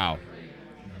 Wow.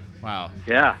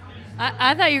 Yeah.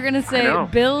 I thought you were gonna say know.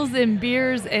 bills and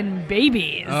beers and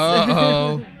babies.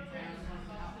 Uh-oh.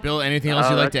 Bill, anything else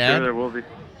you'd like to that's true, add? There will be.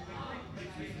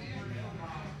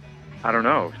 I don't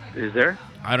know. Is there?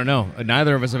 I don't know.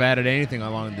 Neither of us have added anything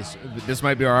along this. This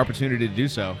might be our opportunity to do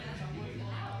so.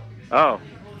 Oh,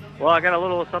 well, I got a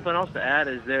little something else to add.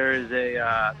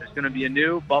 There's going to be a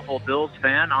new Buffalo Bills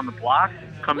fan on the block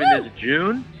coming this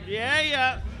June.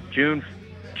 Yeah. June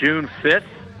 5th,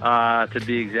 to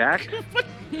be exact.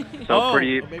 So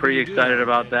pretty excited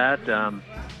about that.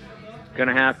 Going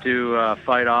to have to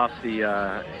fight off the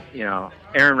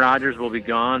Aaron Rodgers will be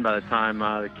gone by the time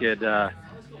the kid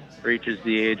reaches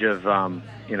the age of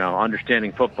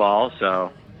understanding football.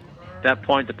 So at that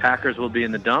point, the Packers will be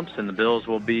in the dumps, and the Bills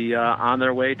will be on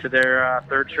their way to their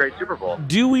third straight Super Bowl.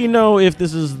 Do we know if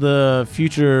this is the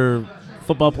future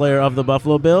football player of the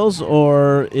Buffalo Bills,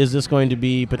 or is this going to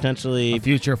be potentially A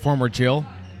future former Jill.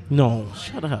 No,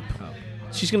 shut up.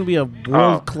 She's going to be a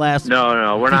world-class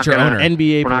No, we're not Future going owner.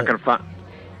 NBA We're not player. going to find.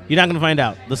 You're not going to find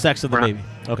out the sex of the We're not- baby.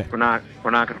 Okay. We're not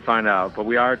going to find out, but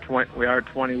we are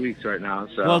 20 weeks right now.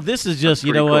 So Well, this is just,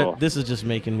 you pretty know cool. what? This is just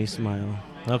making me smile.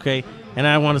 Okay? And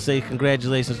I want to say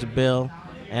congratulations to Bill,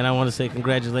 and I want to say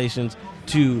congratulations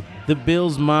to the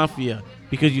Bills Mafia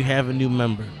because you have a new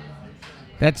member.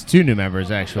 That's 2 new members,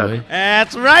 actually.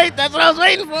 That's right. That's what I was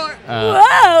waiting for.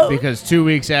 Whoa! Because 2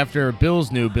 weeks after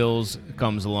Bill's new Bills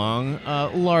comes along,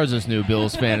 Lars's new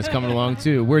Bills fan is coming along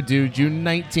too. We're due June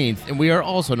 19th, and we are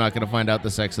also not going to find out the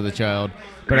sex of the child.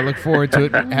 But I look forward to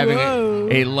it having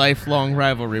a lifelong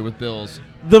rivalry with Bills.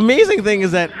 The amazing thing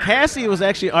is that Cassie was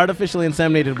actually artificially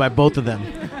inseminated by both of them.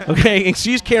 Okay? And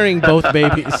she's carrying both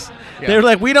babies. Yeah. They're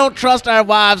like, we don't trust our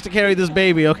wives to carry this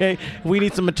baby, okay? We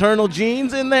need some maternal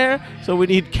genes in there, so we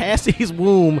need Cassie's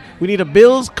womb. We need a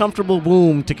Bill's comfortable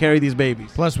womb to carry these babies.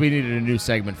 Plus, we needed a new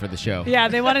segment for the show. Yeah,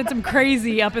 they wanted some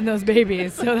crazy up in those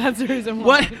babies, so that's the reason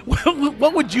why.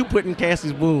 What would you put in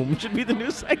Cassie's womb? Should be the new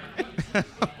segment.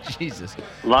 Jesus.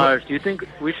 Lars, do you think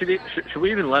we should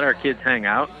we even let our kids hang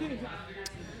out?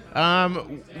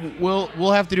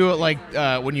 We'll have to do it like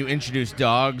when you introduce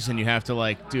dogs and you have to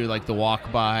like do like the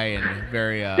walk by and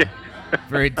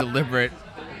very deliberate.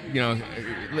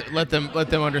 Let them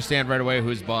understand right away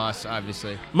who's boss.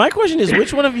 Obviously. My question is,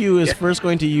 which one of you is first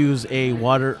going to use a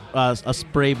a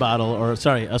spray bottle, or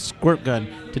a squirt gun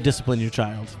to discipline your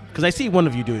child? Because I see one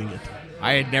of you doing it.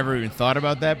 I had never even thought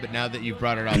about that, but now that you've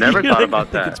brought it up, Never thought I about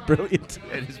think that. It's brilliant.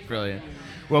 it is brilliant.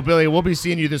 Well, Billy, we'll be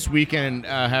seeing you this weekend.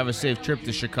 Have a safe trip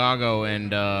to Chicago,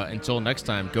 and until next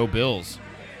time, go Bills.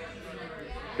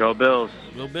 Go Bills.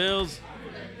 Go Bills.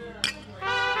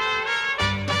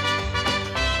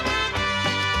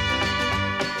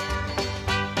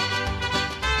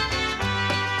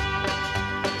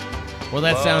 Well,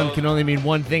 that sound can only mean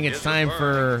one thing. It's time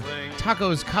for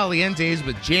Tacos Calientes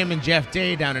with Jam and Jeff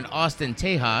Day down in Austin,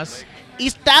 Tejas.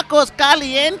 It's tacos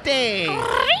caliente.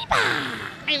 I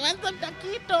want some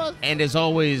taquitos. And as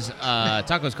always,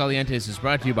 Tacos Calientes is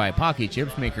brought to you by Pocky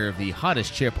Chips, maker of the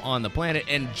hottest chip on the planet.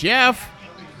 And Jeff,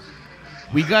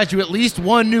 we got you at least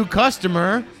one new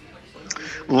customer.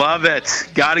 Love it.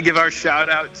 Got to give our shout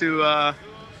out to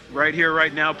Right Here,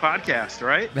 Right Now podcast,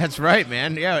 right? That's right,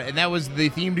 man. Yeah, and that was the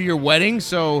theme to your wedding.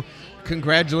 So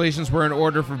congratulations were in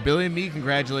order for Billy and me.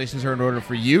 Congratulations are in order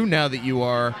for you now that you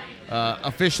are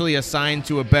officially assigned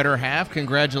to a better half.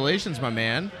 Congratulations, my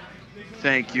man.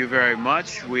 Thank you very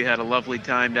much. We had a lovely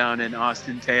time down in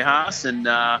Austin, Tejas, and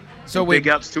So big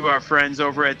ups to our friends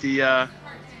over at the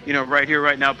Right Here,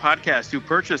 Right Now podcast who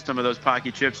purchased some of those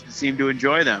Pocky chips and seem to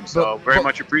enjoy them. So very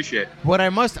much appreciate it. What I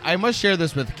must share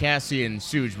this with Cassie and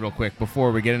Suge real quick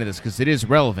before we get into this because it is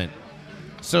relevant.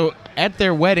 So at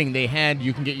their wedding,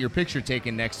 you can get your picture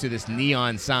taken next to this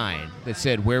neon sign that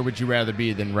said, "Where would you rather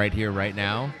be than right here, right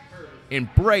now?" in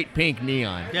bright pink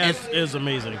neon. Yes, it was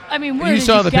amazing. I mean, where You did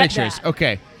saw you the get pictures, that?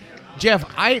 okay? Jeff,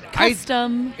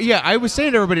 Custom. I was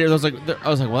saying to everybody, I was like,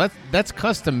 well, that's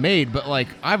custom made, but like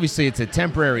obviously it's a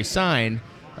temporary sign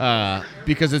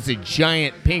because it's a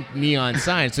giant pink neon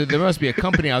sign. So there must be a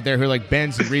company out there who like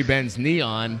bends and rebends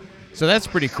neon. So that's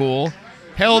pretty cool.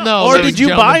 Hell no! Or ladies did you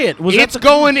and buy gentlemen. it? Was that It's the-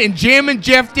 going in Jam and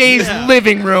Jeff Day's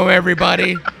living room,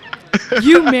 everybody.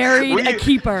 You married a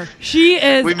keeper. She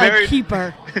is We a married-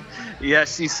 keeper.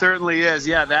 Yes, he certainly is.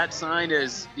 Yeah, that sign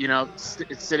is,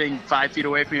 it's sitting 5 feet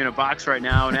away from you in a box right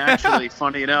now. And actually,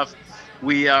 funny enough,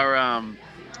 we are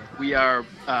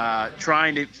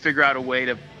trying to figure out a way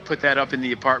to put that up in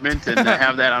the apartment and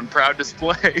have that on proud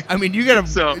display. I mean, you gotta.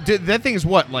 So- that thing is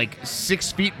what, like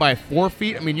 6 feet by 4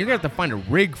 feet? I mean, you're gonna have to find a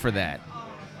rig for that.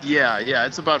 Yeah,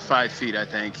 it's about 5 feet, I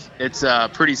think. It's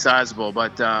pretty sizable,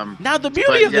 but Now the beauty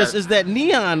but, of this yeah. is that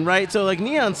neon, right? So like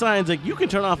neon signs, like you can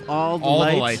turn off all the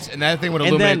lights, and that thing would And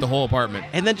illuminate then- the whole apartment.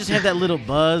 and then just have that little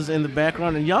buzz in the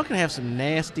background, and y'all can have some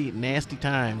nasty, nasty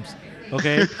times.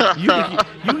 Okay,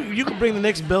 you can bring the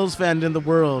next Bills fan in the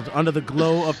world under the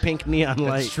glow of pink neon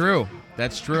lights.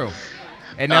 That's true.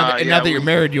 And now, Yeah, now that you're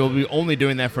married, you'll be only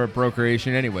doing that for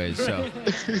procreation anyways. So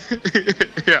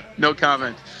yeah, no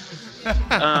comment.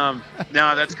 No,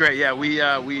 that's great. Yeah, we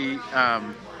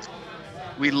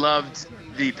loved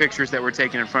the pictures that were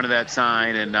taken in front of that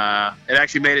sign, and it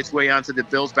actually made its way onto the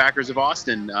Bills Backers of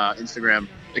Austin Instagram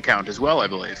account as well, I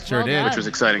believe. Sure Well did. done. Which was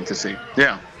exciting to see.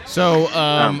 Yeah. So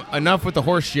enough with the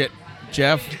horse shit,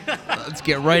 Jeff. Let's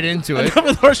get right into it. Enough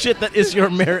with horse shit that is your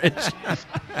marriage.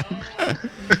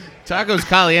 Tacos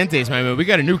Calientes, my man. We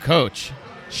got a new coach,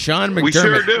 Sean McDermott. We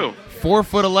sure do.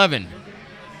 4'11",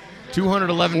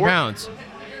 211 pounds.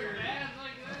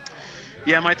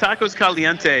 Yeah, my tacos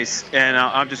calientes, and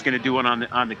I'm just going to do one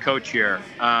on the coach here.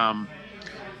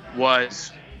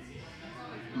 Was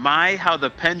how the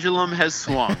pendulum has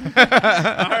swung. all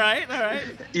right.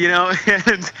 You know,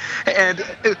 and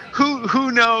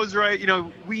who knows, right? You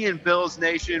know, we in Bills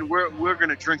Nation, we're going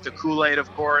to drink the Kool-Aid, of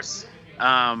course.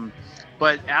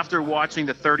 But after watching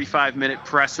the 35-minute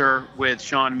presser with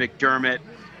Sean McDermott,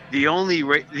 the only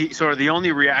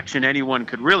reaction anyone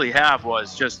could really have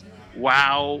was just,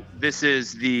 wow, this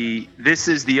is the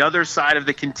other side of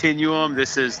the continuum.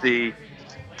 This is the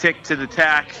tick to the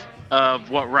tack of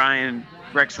what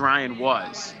Rex Ryan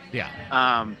was. Yeah.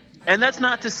 And that's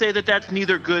not to say that that's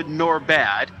neither good nor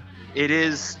bad. It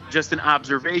is just an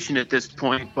observation at this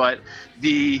point. But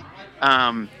the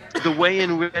way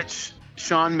in which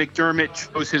Sean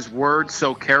McDermott chose his words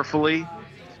so carefully,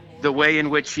 the way in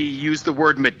which he used the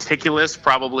word meticulous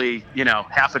probably,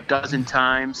 half a dozen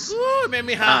times. Ooh, it made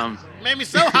me hot. Made me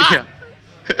so hot.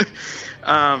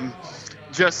 Yeah.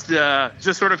 Just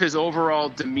sort of his overall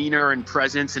demeanor and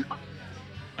presence and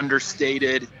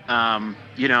understated,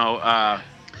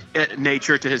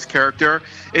 nature to his character.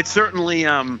 It's certainly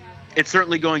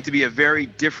going to be a very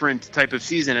different type of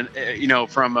season, and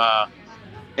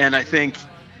and I think,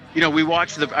 I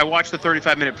watched the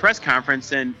 35-minute press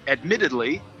conference, and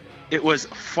admittedly, it was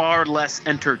far less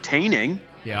entertaining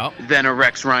than a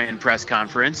Rex Ryan press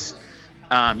conference.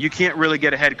 You can't really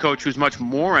get a head coach who's much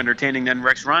more entertaining than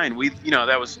Rex Ryan.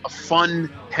 That was a fun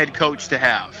head coach to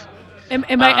have.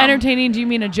 Am I entertaining? Do you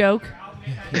mean a joke?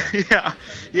 Yeah.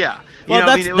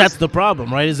 Well, that's the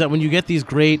problem, right? Is that when you get these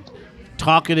great,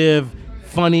 talkative,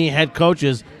 funny head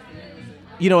coaches,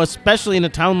 especially in a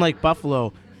town like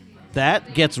Buffalo,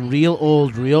 that gets real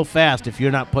old real fast if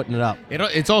you're not putting it up.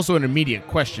 It's also an immediate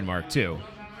question mark, too.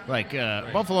 Like,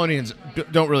 Buffalonians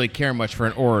don't really care much for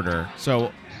an orator.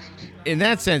 So, in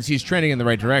that sense, he's trending in the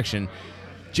right direction.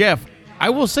 Jeff,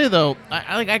 I will say, though,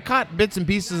 I caught bits and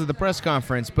pieces of the press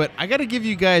conference, but I got to give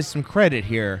you guys some credit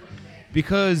here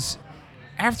because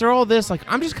after all this, like,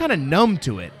 I'm just kind of numb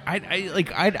to it.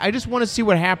 I just want to see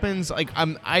what happens. Like,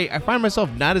 I find myself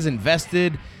not as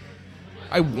invested.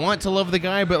 I want to love the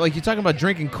guy, but like you're talking about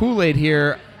drinking Kool-Aid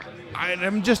here,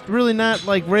 I'm just really not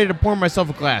like ready to pour myself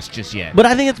a glass just yet. But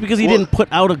I think it's because he didn't put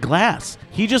out a glass.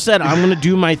 He just said, "I'm going to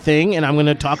do my thing, and I'm going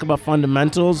to talk about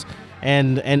fundamentals,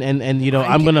 and I'm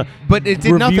going to." But it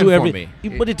did nothing for me.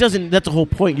 But it doesn't. That's the whole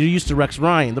point. You're used to Rex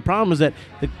Ryan. The problem is that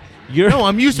No,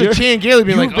 I'm used to Chan Gailey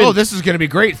being like, "Oh, this is going to be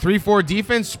great. 3-4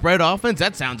 defense, spread offense.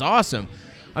 That sounds awesome."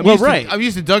 I'm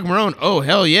used to Doug Marrone. Oh,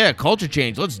 hell yeah, culture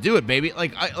change. Let's do it, baby.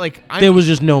 There was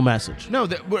just no message. No,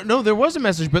 there was a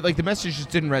message, but like the message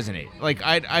just didn't resonate. Like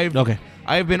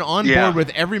I've been on board with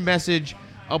every message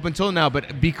up until now,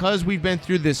 but because we've been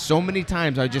through this so many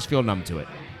times, I just feel numb to it.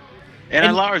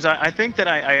 And Lars, I think that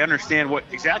I understand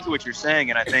exactly what you're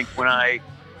saying, and I think when I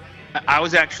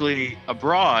was actually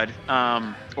abroad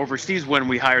overseas when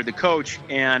we hired the coach,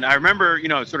 and I remember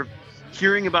sort of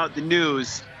hearing about the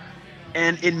news.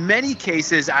 And in many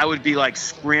cases, I would be like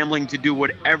scrambling to do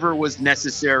whatever was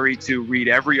necessary to read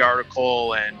every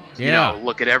article and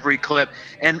look at every clip.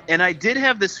 And I did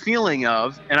have this feeling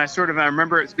of, and I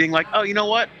remember it being like, oh, you know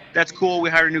what? That's cool. We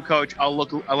hired a new coach.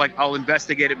 I'll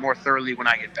investigate it more thoroughly when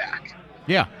I get back.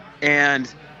 Yeah. And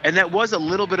that was a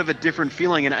little bit of a different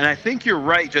feeling. And I think you're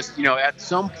right. Just at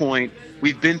some point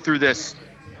we've been through this,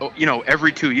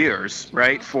 every 2 years,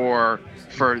 right? For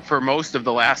most of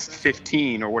the last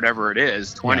 15 or whatever it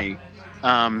is, 20.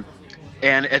 Yeah.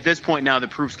 And at this point now, the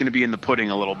proof's going to be in the pudding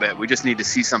a little bit. We just need to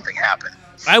see something happen.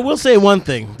 I will say one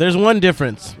thing. There's one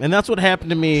difference, and that's what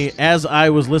happened to me as I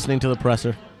was listening to the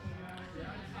presser.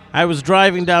 I was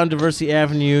driving down Diversity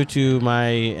Avenue to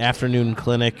my afternoon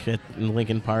clinic in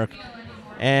Lincoln Park,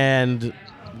 and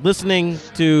listening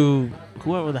to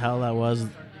whoever the hell that was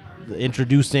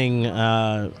introducing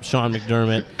Sean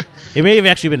McDermott. It may have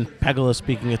actually been Pegula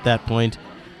speaking at that point.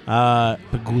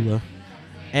 Pegula.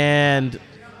 And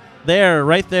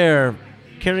right there,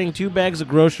 carrying 2 bags of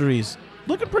groceries,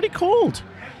 looking pretty cold.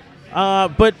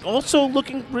 But also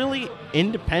looking really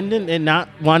independent and not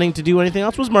wanting to do anything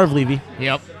else was Marv Levy.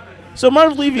 Yep. So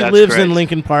Marv Levy That's lives correct. in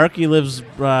Lincoln Park. He lives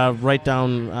right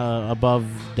down above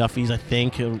Duffy's, I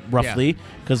think, roughly,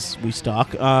 because we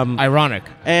stalk. Ironic.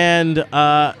 And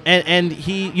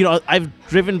he, I've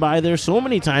driven by there so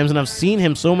many times, and I've seen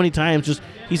him so many times. Just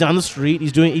he's on the street.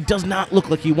 He does not look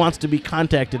like he wants to be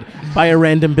contacted by a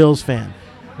random Bills fan.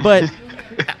 But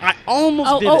I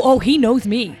almost did it. Oh, he knows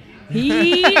me.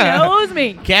 He knows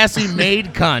me. Cassie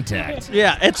made contact.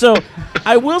 Yeah, and so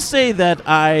I will say that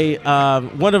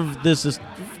one of this is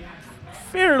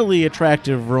fairly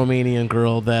attractive Romanian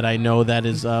girl that I know that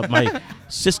is my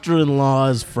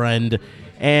sister-in-law's friend.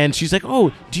 And she's like,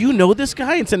 "Oh, do you know this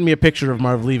guy?" And sent me a picture of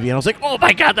Marv Levy. And I was like, "Oh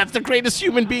my God, that's the greatest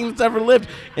human being that's ever lived."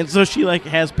 And so she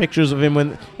has pictures of him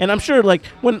and I'm sure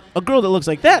when a girl that looks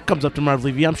like that comes up to Marv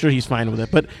Levy, I'm sure he's fine with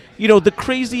it. But the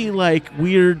crazy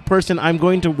weird person, I'm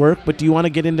going to work, but do you want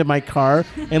to get into my car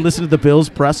and listen to the Bills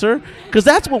presser? Because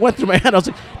that's what went through my head. I was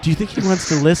like, "Do you think he wants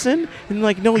to listen?" And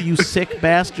no, you sick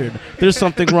bastard. There's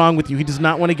something wrong with you. He does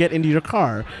not want to get into your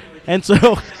car. And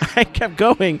so I kept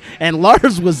going, and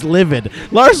Lars was livid.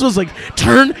 Lars was like,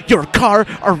 "Turn your car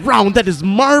around. That is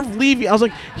Marv Levy." I was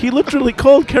like, he looked really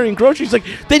cold carrying groceries. He's like,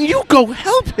 "Then you go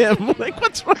help him." I'm like,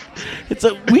 what's wrong?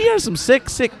 We are some sick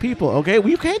people, okay?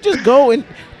 You can't just go and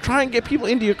try and get people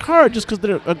into your car just because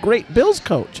they're a great Bills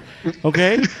coach,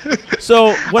 okay?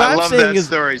 So what I I'm love saying that is,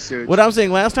 story, Suge. what I'm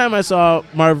saying, last time I saw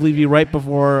Marv Levy right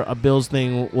before a Bills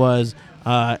thing was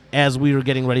as we were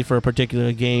getting ready for a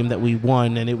particular game that we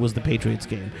won, and it was the Patriots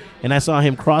game. And I saw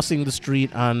him crossing the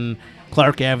street on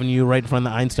Clark Avenue right in front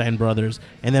of the Einstein brothers,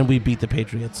 and then we beat the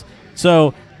Patriots.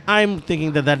 So I'm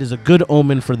thinking that is a good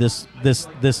omen for this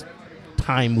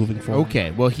time moving forward. Okay,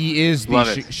 well, he is Love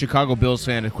the it. Chicago Bills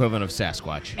fan equivalent of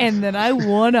Sasquatch. And then I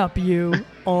one-up you.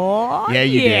 Oh, Yeah,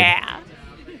 you did. yeah.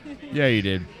 Yeah, you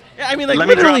did. Yeah, I mean, Let me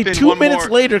literally drop in 2 one minutes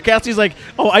more. later, Cassie's like,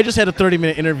 "Oh, I just had a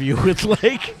 30-minute interview with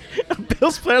a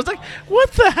Bills player." I was like,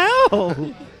 "What the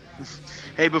hell?"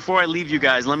 Hey, before I leave you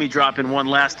guys, let me drop in one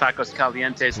last Tacos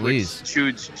Calientes, Please.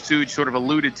 which Suge sort of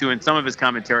alluded to in some of his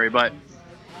commentary, but,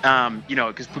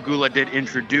 because Pegula did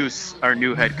introduce our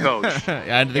new head coach.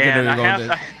 I didn't think I knew And you were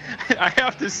going to. I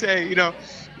have to say,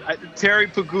 Terry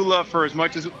Pegula,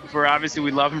 for obviously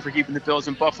we love him for keeping the Bills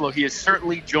in Buffalo, he is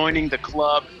certainly joining the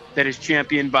club that is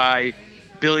championed by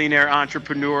billionaire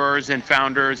entrepreneurs and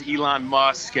founders, Elon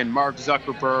Musk and Mark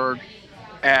Zuckerberg,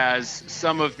 as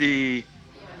some of the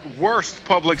worst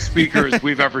public speakers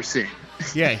we've ever seen.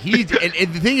 Yeah,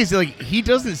 and the thing is, he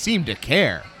doesn't seem to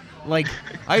care.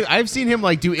 I've seen him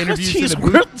do interviews in He's the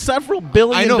booth. worth several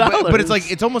billion I know, dollars. but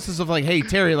it's almost as if "Hey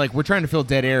Terry, we're trying to fill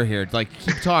dead air here.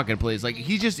 Keep talking, please."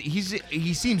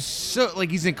 He seems so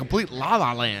he's in complete la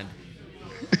la land.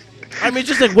 I mean,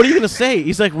 just what are you going to say?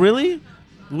 He's like, "Really?"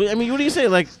 I mean, what do you say?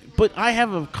 But I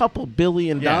have a couple $1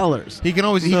 billion. He can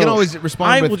always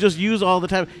respond. I with, will just use all the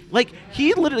time.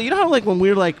 He literally, how when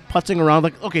we're putzing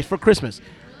around, okay, for Christmas,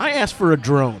 I asked for a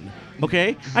drone.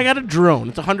 Okay, I got a drone.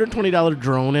 It's a $120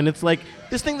 drone, and it's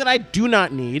this thing that I do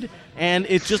not need. And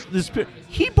it's just this.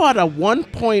 He bought a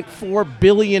 $1.4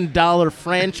 billion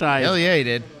franchise. Hell yeah, he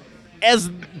did. As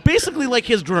basically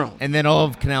his drone. And then all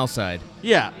of Canal Side.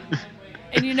 Yeah.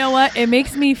 And you know what? It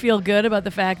makes me feel good about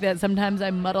the fact that sometimes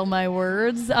I muddle my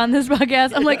words on this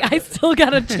podcast. I'm I still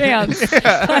got a chance.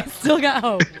 I still got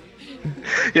hope.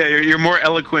 Yeah, you're more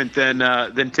eloquent than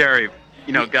Terry.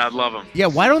 God love him. Yeah,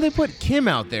 why don't they put Kim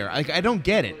out there? I don't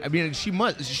get it. I mean, she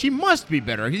must be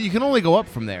better. You can only go up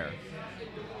from there.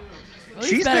 Well,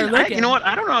 he's better looking. You know what?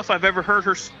 I don't know if I've ever heard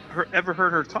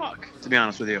her talk. To be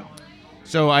honest with you.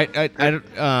 So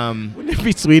Wouldn't it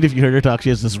be sweet if you heard her talk? She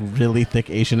has this really thick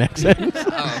Asian accent.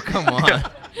 oh, come on.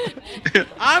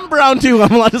 I'm brown too.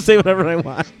 I'm allowed to say whatever I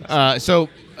want. So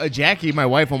Jackie, my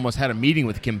wife, almost had a meeting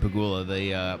with Kim Pegula.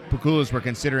 The Pegulas were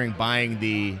considering buying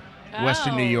the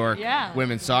Western New York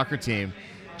women's soccer team.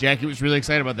 Jackie was really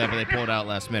excited about that, but they pulled out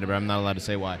last minute, but I'm not allowed to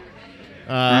say why.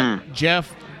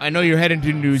 Jeff, I know you're heading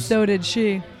to New So did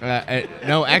she.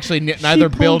 no, actually, neither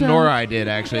Bill pulled nor out. I did,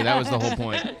 actually. That was the whole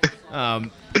point.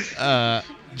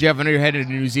 Jeff, I know you're headed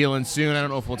to New Zealand soon. I don't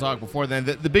know if we'll talk before then.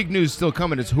 The big news still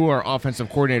coming is who our offensive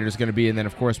coordinator is going to be, and then,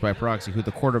 of course, by proxy, who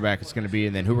the quarterback is going to be,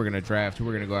 and then who we're going to draft, who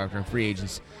we're going to go after in free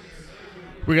agents.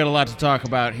 We got a lot to talk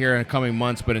about here in the coming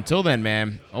months, but until then,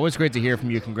 man, always great to hear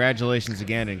from you. Congratulations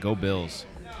again, and go Bills.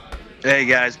 Hey,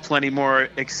 guys, plenty more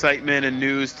excitement and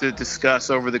news to discuss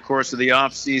over the course of the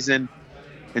off season.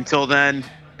 Until then,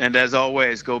 and as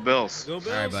always, go Bills. Go Bills.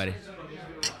 All right, buddy.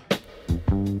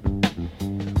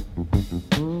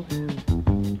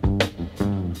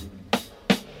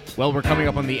 Well, we're coming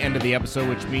up on the end of the episode,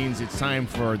 which means it's time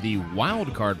for the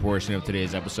wild card portion of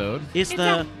today's episode. It's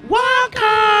the wild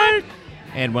card.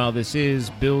 And while this is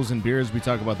Bills and Beers, we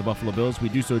talk about the Buffalo Bills. We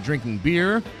do so drinking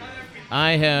beer.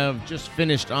 I have just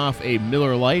finished off a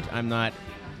Miller Lite. I'm not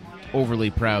overly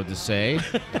proud to say.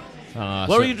 What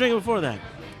were you drinking before that?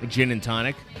 Gin and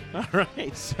tonic. All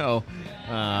right. So,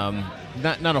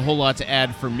 not a whole lot to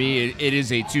add for me. It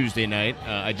is a Tuesday night.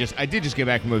 I did just get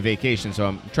back from a vacation, so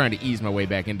I'm trying to ease my way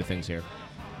back into things here.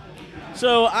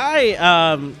 So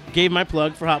I gave my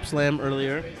plug for Hop Slam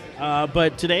earlier,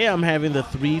 but today I'm having the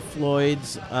Three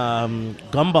Floyds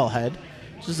Gumball Head.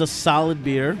 This is a solid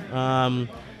beer.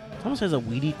 It almost has a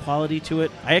weedy quality to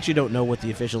it. I actually don't know what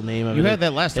the official name of it is. You had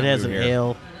that last time It has you an were here.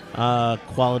 ale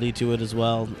quality to it as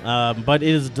well, but it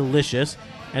is delicious.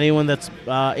 Anyone that's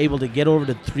able to get over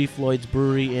to Three Floyds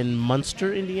Brewery in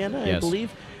Munster, Indiana, I Yes.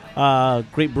 believe.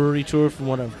 Great brewery tour from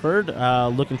what I've heard.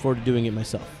 Looking forward to doing it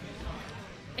myself.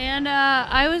 And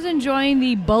I was enjoying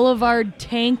the Boulevard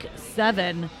Tank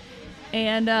 7,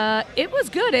 and it was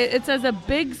good. It says a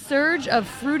big surge of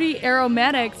fruity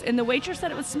aromatics, and the waitress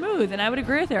said it was smooth, and I would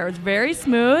agree with her. It was very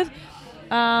smooth,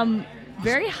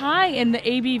 very high in the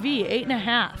ABV,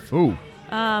 8.5, Ooh.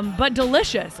 but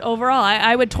delicious overall.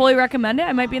 I would totally recommend it.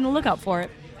 I might be on the lookout for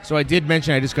it. So I did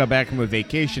mention I just got back from a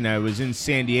vacation. I was in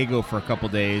San Diego for a couple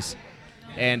days,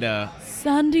 and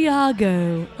San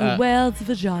Diego, a whale's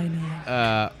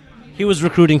vagina. He was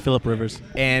recruiting Phillip Rivers.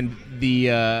 and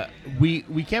the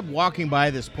we kept walking by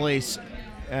this place.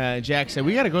 Jack said,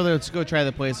 "We got to go there. Let's go try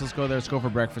the place. Let's go there. Let's go for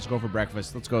breakfast. Go for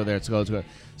breakfast. Let's go there. Let's go. Let's go."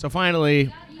 So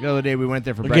finally, the other day we went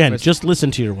there for Again, breakfast. just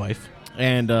listen to your wife.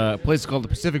 And a place called the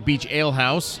Pacific Beach Ale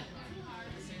House.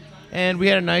 And we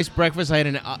had a nice breakfast. I had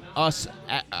an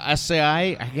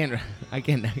acai.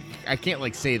 I can't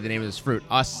like say the name of this fruit.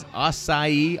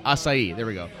 Acai. There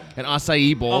we go. An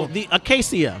acai bowl. Oh, the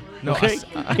acacia. No, okay?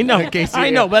 I know. acacia, I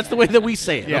know. yeah. That's the way that we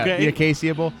say it. Yeah, okay. the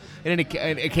acacia bowl. And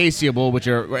an acacia bowl, which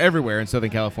are everywhere in Southern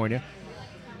California.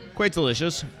 Quite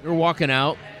delicious. We're walking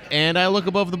out, and I look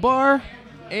above the bar,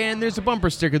 and there's a bumper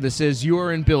sticker that says,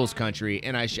 "You're in Bills country."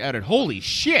 And I shouted, "Holy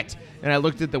shit!" And I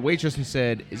looked at the waitress and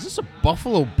said, "Is this a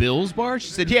Buffalo Bills bar?" She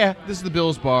said, "Yeah, this is the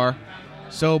Bills bar."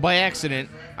 So by accident,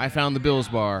 I found the Bills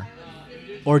bar.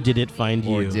 Or did it find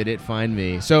you? Or did it find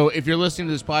me? So if you're listening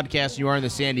to this podcast and you are in the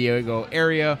San Diego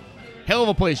area, hell of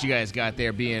a place you guys got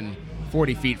there, being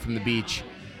 40 feet from the beach.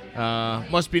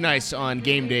 Must be nice on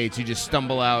game day to just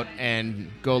stumble out and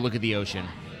go look at the ocean.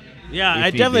 Yeah, If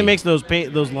it need definitely be. makes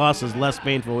those losses less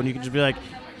painful when you can just be like,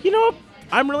 you know,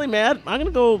 I'm really mad. I'm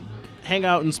gonna go hang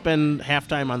out and spend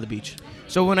halftime on the beach.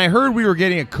 So when I heard we were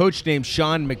getting a coach named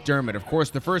Sean McDermott, of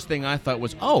course, the first thing I thought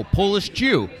was, oh, Polish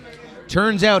Jew.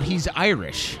 Turns out he's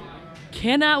Irish.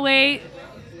 Cannot wait.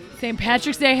 St.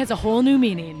 Patrick's Day has a whole new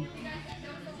meaning.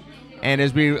 And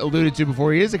as we alluded to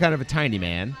before, he is a kind of a tiny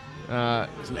man.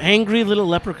 It's an angry little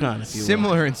leprechaun, if you will.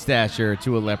 Similar in stature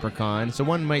to a leprechaun. So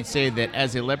one might say that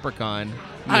as a leprechaun,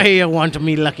 I want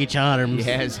me Lucky he Charms.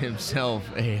 has himself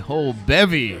a whole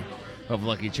bevy of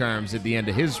Lucky Charms at the end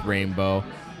of his rainbow.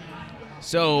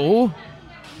 So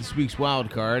this week's wild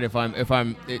card, if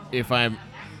I'm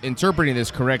interpreting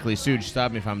this correctly, Suge,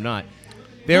 stop me if I'm not.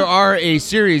 There are a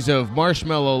series of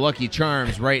marshmallow Lucky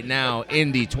Charms right now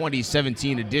in the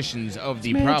 2017 editions of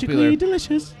the popular Magically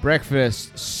delicious.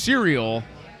 breakfast cereal.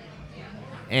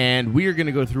 And we are going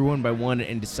to go through one by one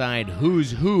and decide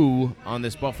who's who on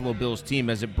this Buffalo Bills team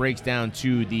as it breaks down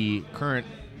to the current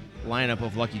lineup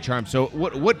of Lucky Charms. So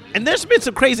what And there's been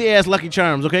some crazy ass Lucky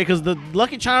Charms, okay? Because the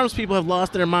Lucky Charms people have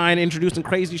lost their mind, introducing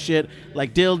crazy shit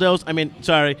like dildos.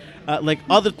 Like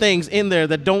other things in there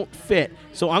that don't fit.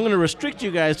 So I'm going to restrict you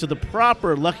guys to the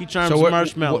proper Lucky Charms So what-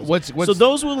 marshmallows. what's- so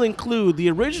those will include the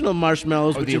original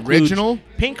marshmallows, which the include original?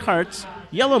 pink hearts,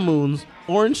 yellow moons,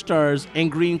 orange stars,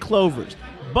 and green clovers.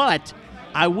 But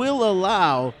I will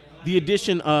allow the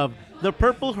addition of the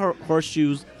purple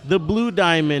horseshoes, the blue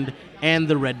diamond, and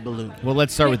the red balloon. Well,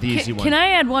 let's start with the easy one. Can I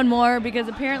add one more? Because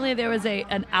apparently there was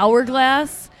an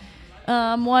hourglass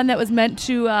one that was meant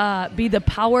to be the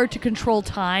power to control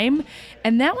time.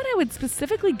 And that one I would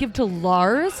specifically give to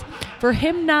Lars for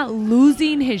him not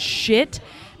losing his shit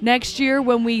next year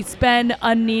when we spend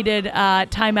unneeded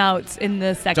timeouts in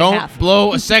the second Don't half.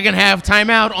 blow a second half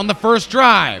timeout on the first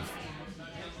drive.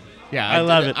 Yeah, I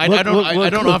love it. I Look, don't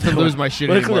look, often look. lose my shit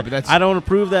Look, anymore, look. but that's. I don't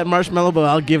approve that marshmallow, but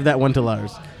I'll give that one to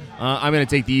Lars. I'm going to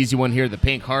take the easy one here, the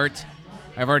pink heart.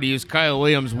 I've already used Kyle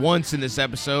Williams once in this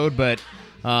episode, but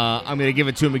I'm going to give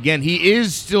it to him again. He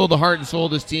is still the heart and soul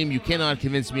of this team. You cannot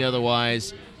convince me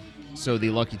otherwise. So the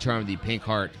lucky charm, the pink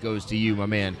heart, goes to you, my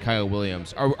man, Kyle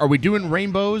Williams. Are we doing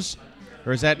rainbows?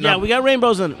 Or is that Yeah, not? we got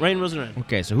rainbows in red.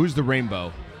 Okay, so who's the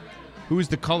rainbow? Who's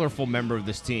the colorful member of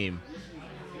this team?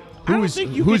 I don't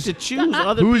think you get to choose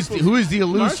other who is people's the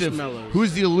elusive? marshmallows.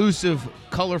 Who's the elusive,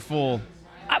 colorful?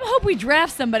 I hope we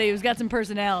draft somebody who's got some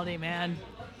personality, man.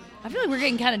 I feel like we're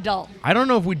getting kind of dull. I don't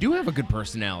know if we do have a good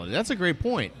personality. That's a great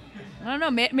point. I don't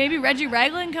know. Maybe Reggie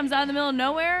Ragland comes out in the middle of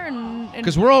nowhere and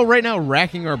Because we're all right now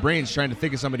racking our brains trying to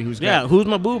think of somebody who's Yeah, got who's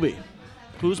my booby?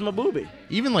 Who's my booby?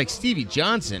 even like Stevie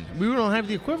Johnson. We don't have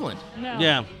the equivalent. no.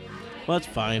 Yeah. Well,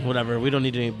 that's fine. Whatever. We don't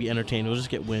need to be entertained. We'll just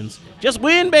get wins. Just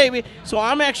win, baby. So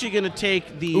I'm actually going to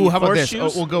take the Ooh, how about this?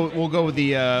 horseshoes. We'll go with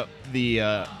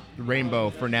the rainbow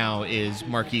for now is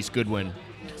Marquise Goodwin,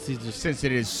 since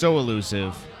it is so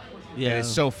elusive. Yeah. And it's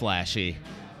so flashy.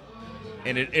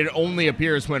 And it only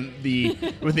appears when the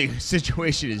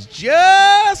situation is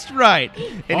just right.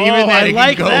 And Oh, even then I it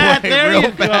like can go that. away There real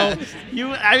you fast.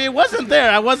 go. I mean, it wasn't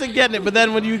there. I wasn't getting it. But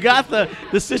then when you got the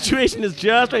situation is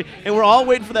just right, and we're all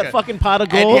waiting for that fucking pot of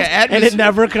gold, and it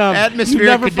never comes. Atmospheric you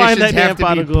never find that conditions damn have to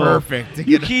pot be of gold. perfect to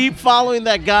You get- keep following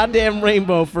that goddamn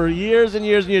rainbow for years and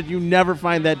years and years. You never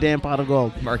find that damn pot of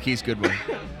gold. Marquise Goodwin.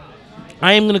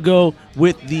 I am going to go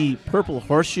with the purple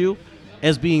horseshoe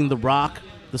as being the rock,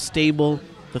 the stable,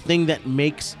 the thing that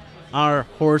makes our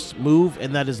horse move,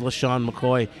 and that is LaShawn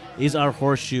McCoy, is our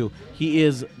horseshoe. He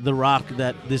is the rock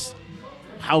that this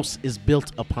house is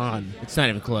built upon. It's not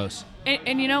even close.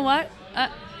 And you know what?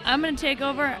 I'm going to take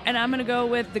over, and I'm going to go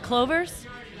with the clovers.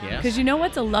 Yes. Because you know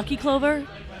what's a lucky clover?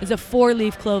 Is a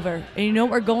 4-leaf clover. And you know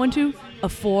what we're going to? A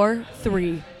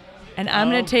 4-3. And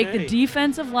I'm going to take the Okay.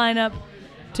 defensive lineup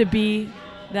to be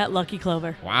that lucky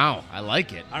clover. Wow, I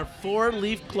like it. Our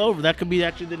 4-leaf clover. That could be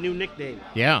actually the new nickname.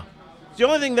 Yeah. The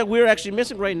only thing that we're actually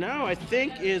missing right now, I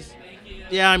think, is...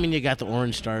 Yeah, I mean, you got the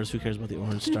orange stars. Who cares about the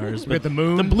orange stars? We got the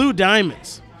moon. The blue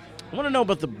diamonds. I want to know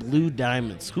about the blue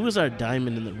diamonds. Who is our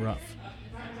diamond in the rough?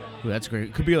 Ooh, that's great.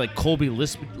 It could be like Colby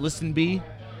Listenby.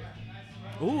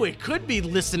 Ooh, it could be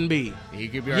Listenby. He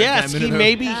could be our Yes, diamond in the-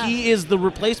 maybe he is the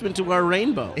replacement to our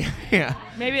rainbow. Yeah.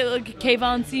 Maybe like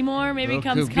Kayvon Seymour maybe Well,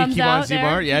 comes could be Kevon out Seymour.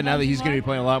 there. Yeah, now that he's going to be Kevon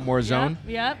playing a lot more zone.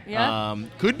 Yep.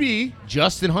 Could be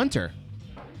Justin Hunter.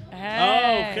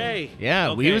 Hey. Okay. Yeah,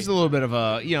 Okay. he was a little bit of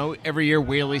a, every year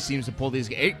Whaley seems to pull these.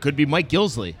 It could be Mike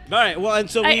Gilsley. All right. Well, and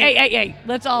so Hey.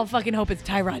 Let's all fucking hope it's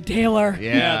Tyrod Taylor.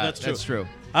 Yeah, that's true. That's true.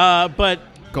 but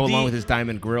Go along with his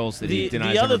diamond grills that he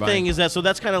denies the other everybody. thing is that so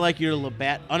that's kind of like your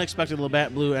Labatt, unexpected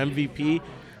Labatt Blue MVP.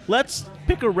 Let's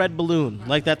pick a red balloon,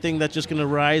 like that thing that's just going to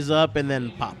rise up and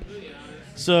then pop.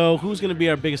 So who's going to be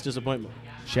our biggest disappointment?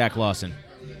 Shaq Lawson.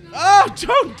 Oh,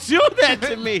 don't do that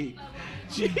to me.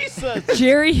 Jesus.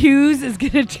 Jerry Hughes is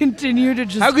going to continue to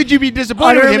just. How could you be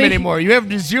disappointed with him Utterly- anymore? You have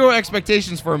zero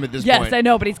expectations for him at this Yes, point. I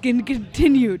know, but he's going to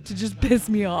continue to just piss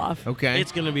me off. Okay.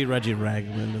 It's going to be Reggie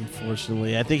Ragland,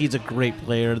 unfortunately. I think he's a great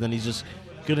player. Then he's just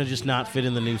going to just not fit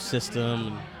in the new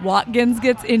system. Watkins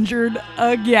gets injured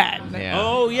again. yeah.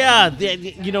 Oh, yeah.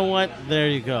 You know what? There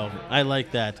you go. I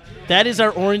like that. That is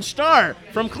our orange star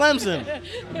from Clemson.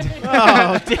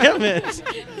 Oh, damn it.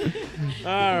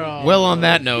 All right. Well, on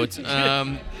that note,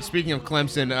 speaking of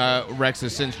Clemson, Rex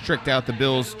has since tricked out the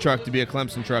Bills truck to be a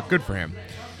Clemson truck. Good for him.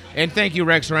 And thank you,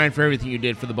 Rex Ryan, for everything you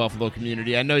did for the Buffalo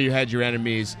community. I know you had your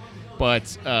enemies,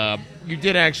 but you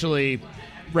did actually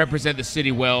represent the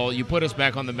city well. You put us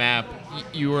back on the map.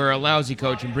 You were a lousy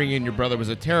coach, and bringing in your brother was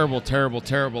a terrible, terrible,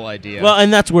 terrible idea. Well,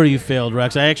 and that's where you failed,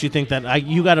 Rex. I actually think that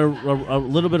you got a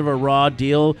little bit of a raw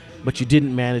deal, but you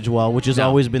didn't manage well, which has No.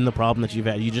 always been the problem that you've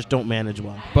had. You just don't manage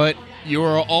well. But you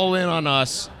were all in on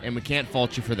us, and we can't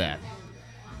fault you for that.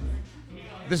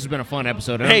 This has been a fun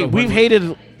episode. I don't Hey, know when we've we-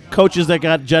 hated coaches that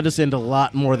got jettisoned a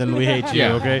lot more than we hate you,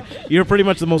 Yeah. okay? You're pretty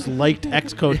much the most liked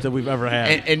ex-coach that we've ever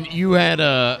had. And you had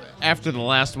after the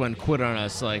last one quit on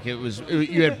us, like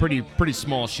you had pretty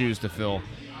small shoes to fill.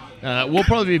 We'll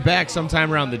probably be back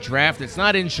sometime around the draft. It's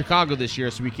not in Chicago this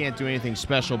year, so we can't do anything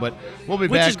special. But we'll be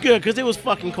Which back. is good, because it was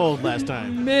fucking cold last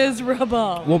time.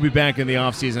 Miserable. We'll be back in the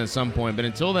offseason at some point. But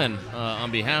until then,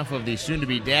 on behalf of the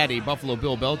soon-to-be daddy Buffalo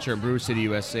Bill Belcher and Brew City,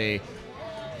 USA,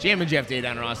 Jam and Jeff Day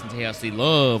down in Austin, Tejas, the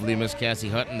lovely Miss Cassie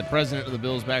Hutton, the president of the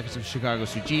Bills backers of Chicago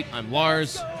Sujit. I'm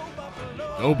Lars.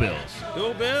 Go Bills.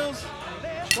 Go Bills!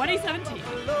 2017.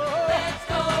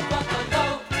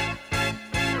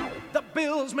 The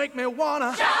Bills make me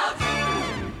wanna shout.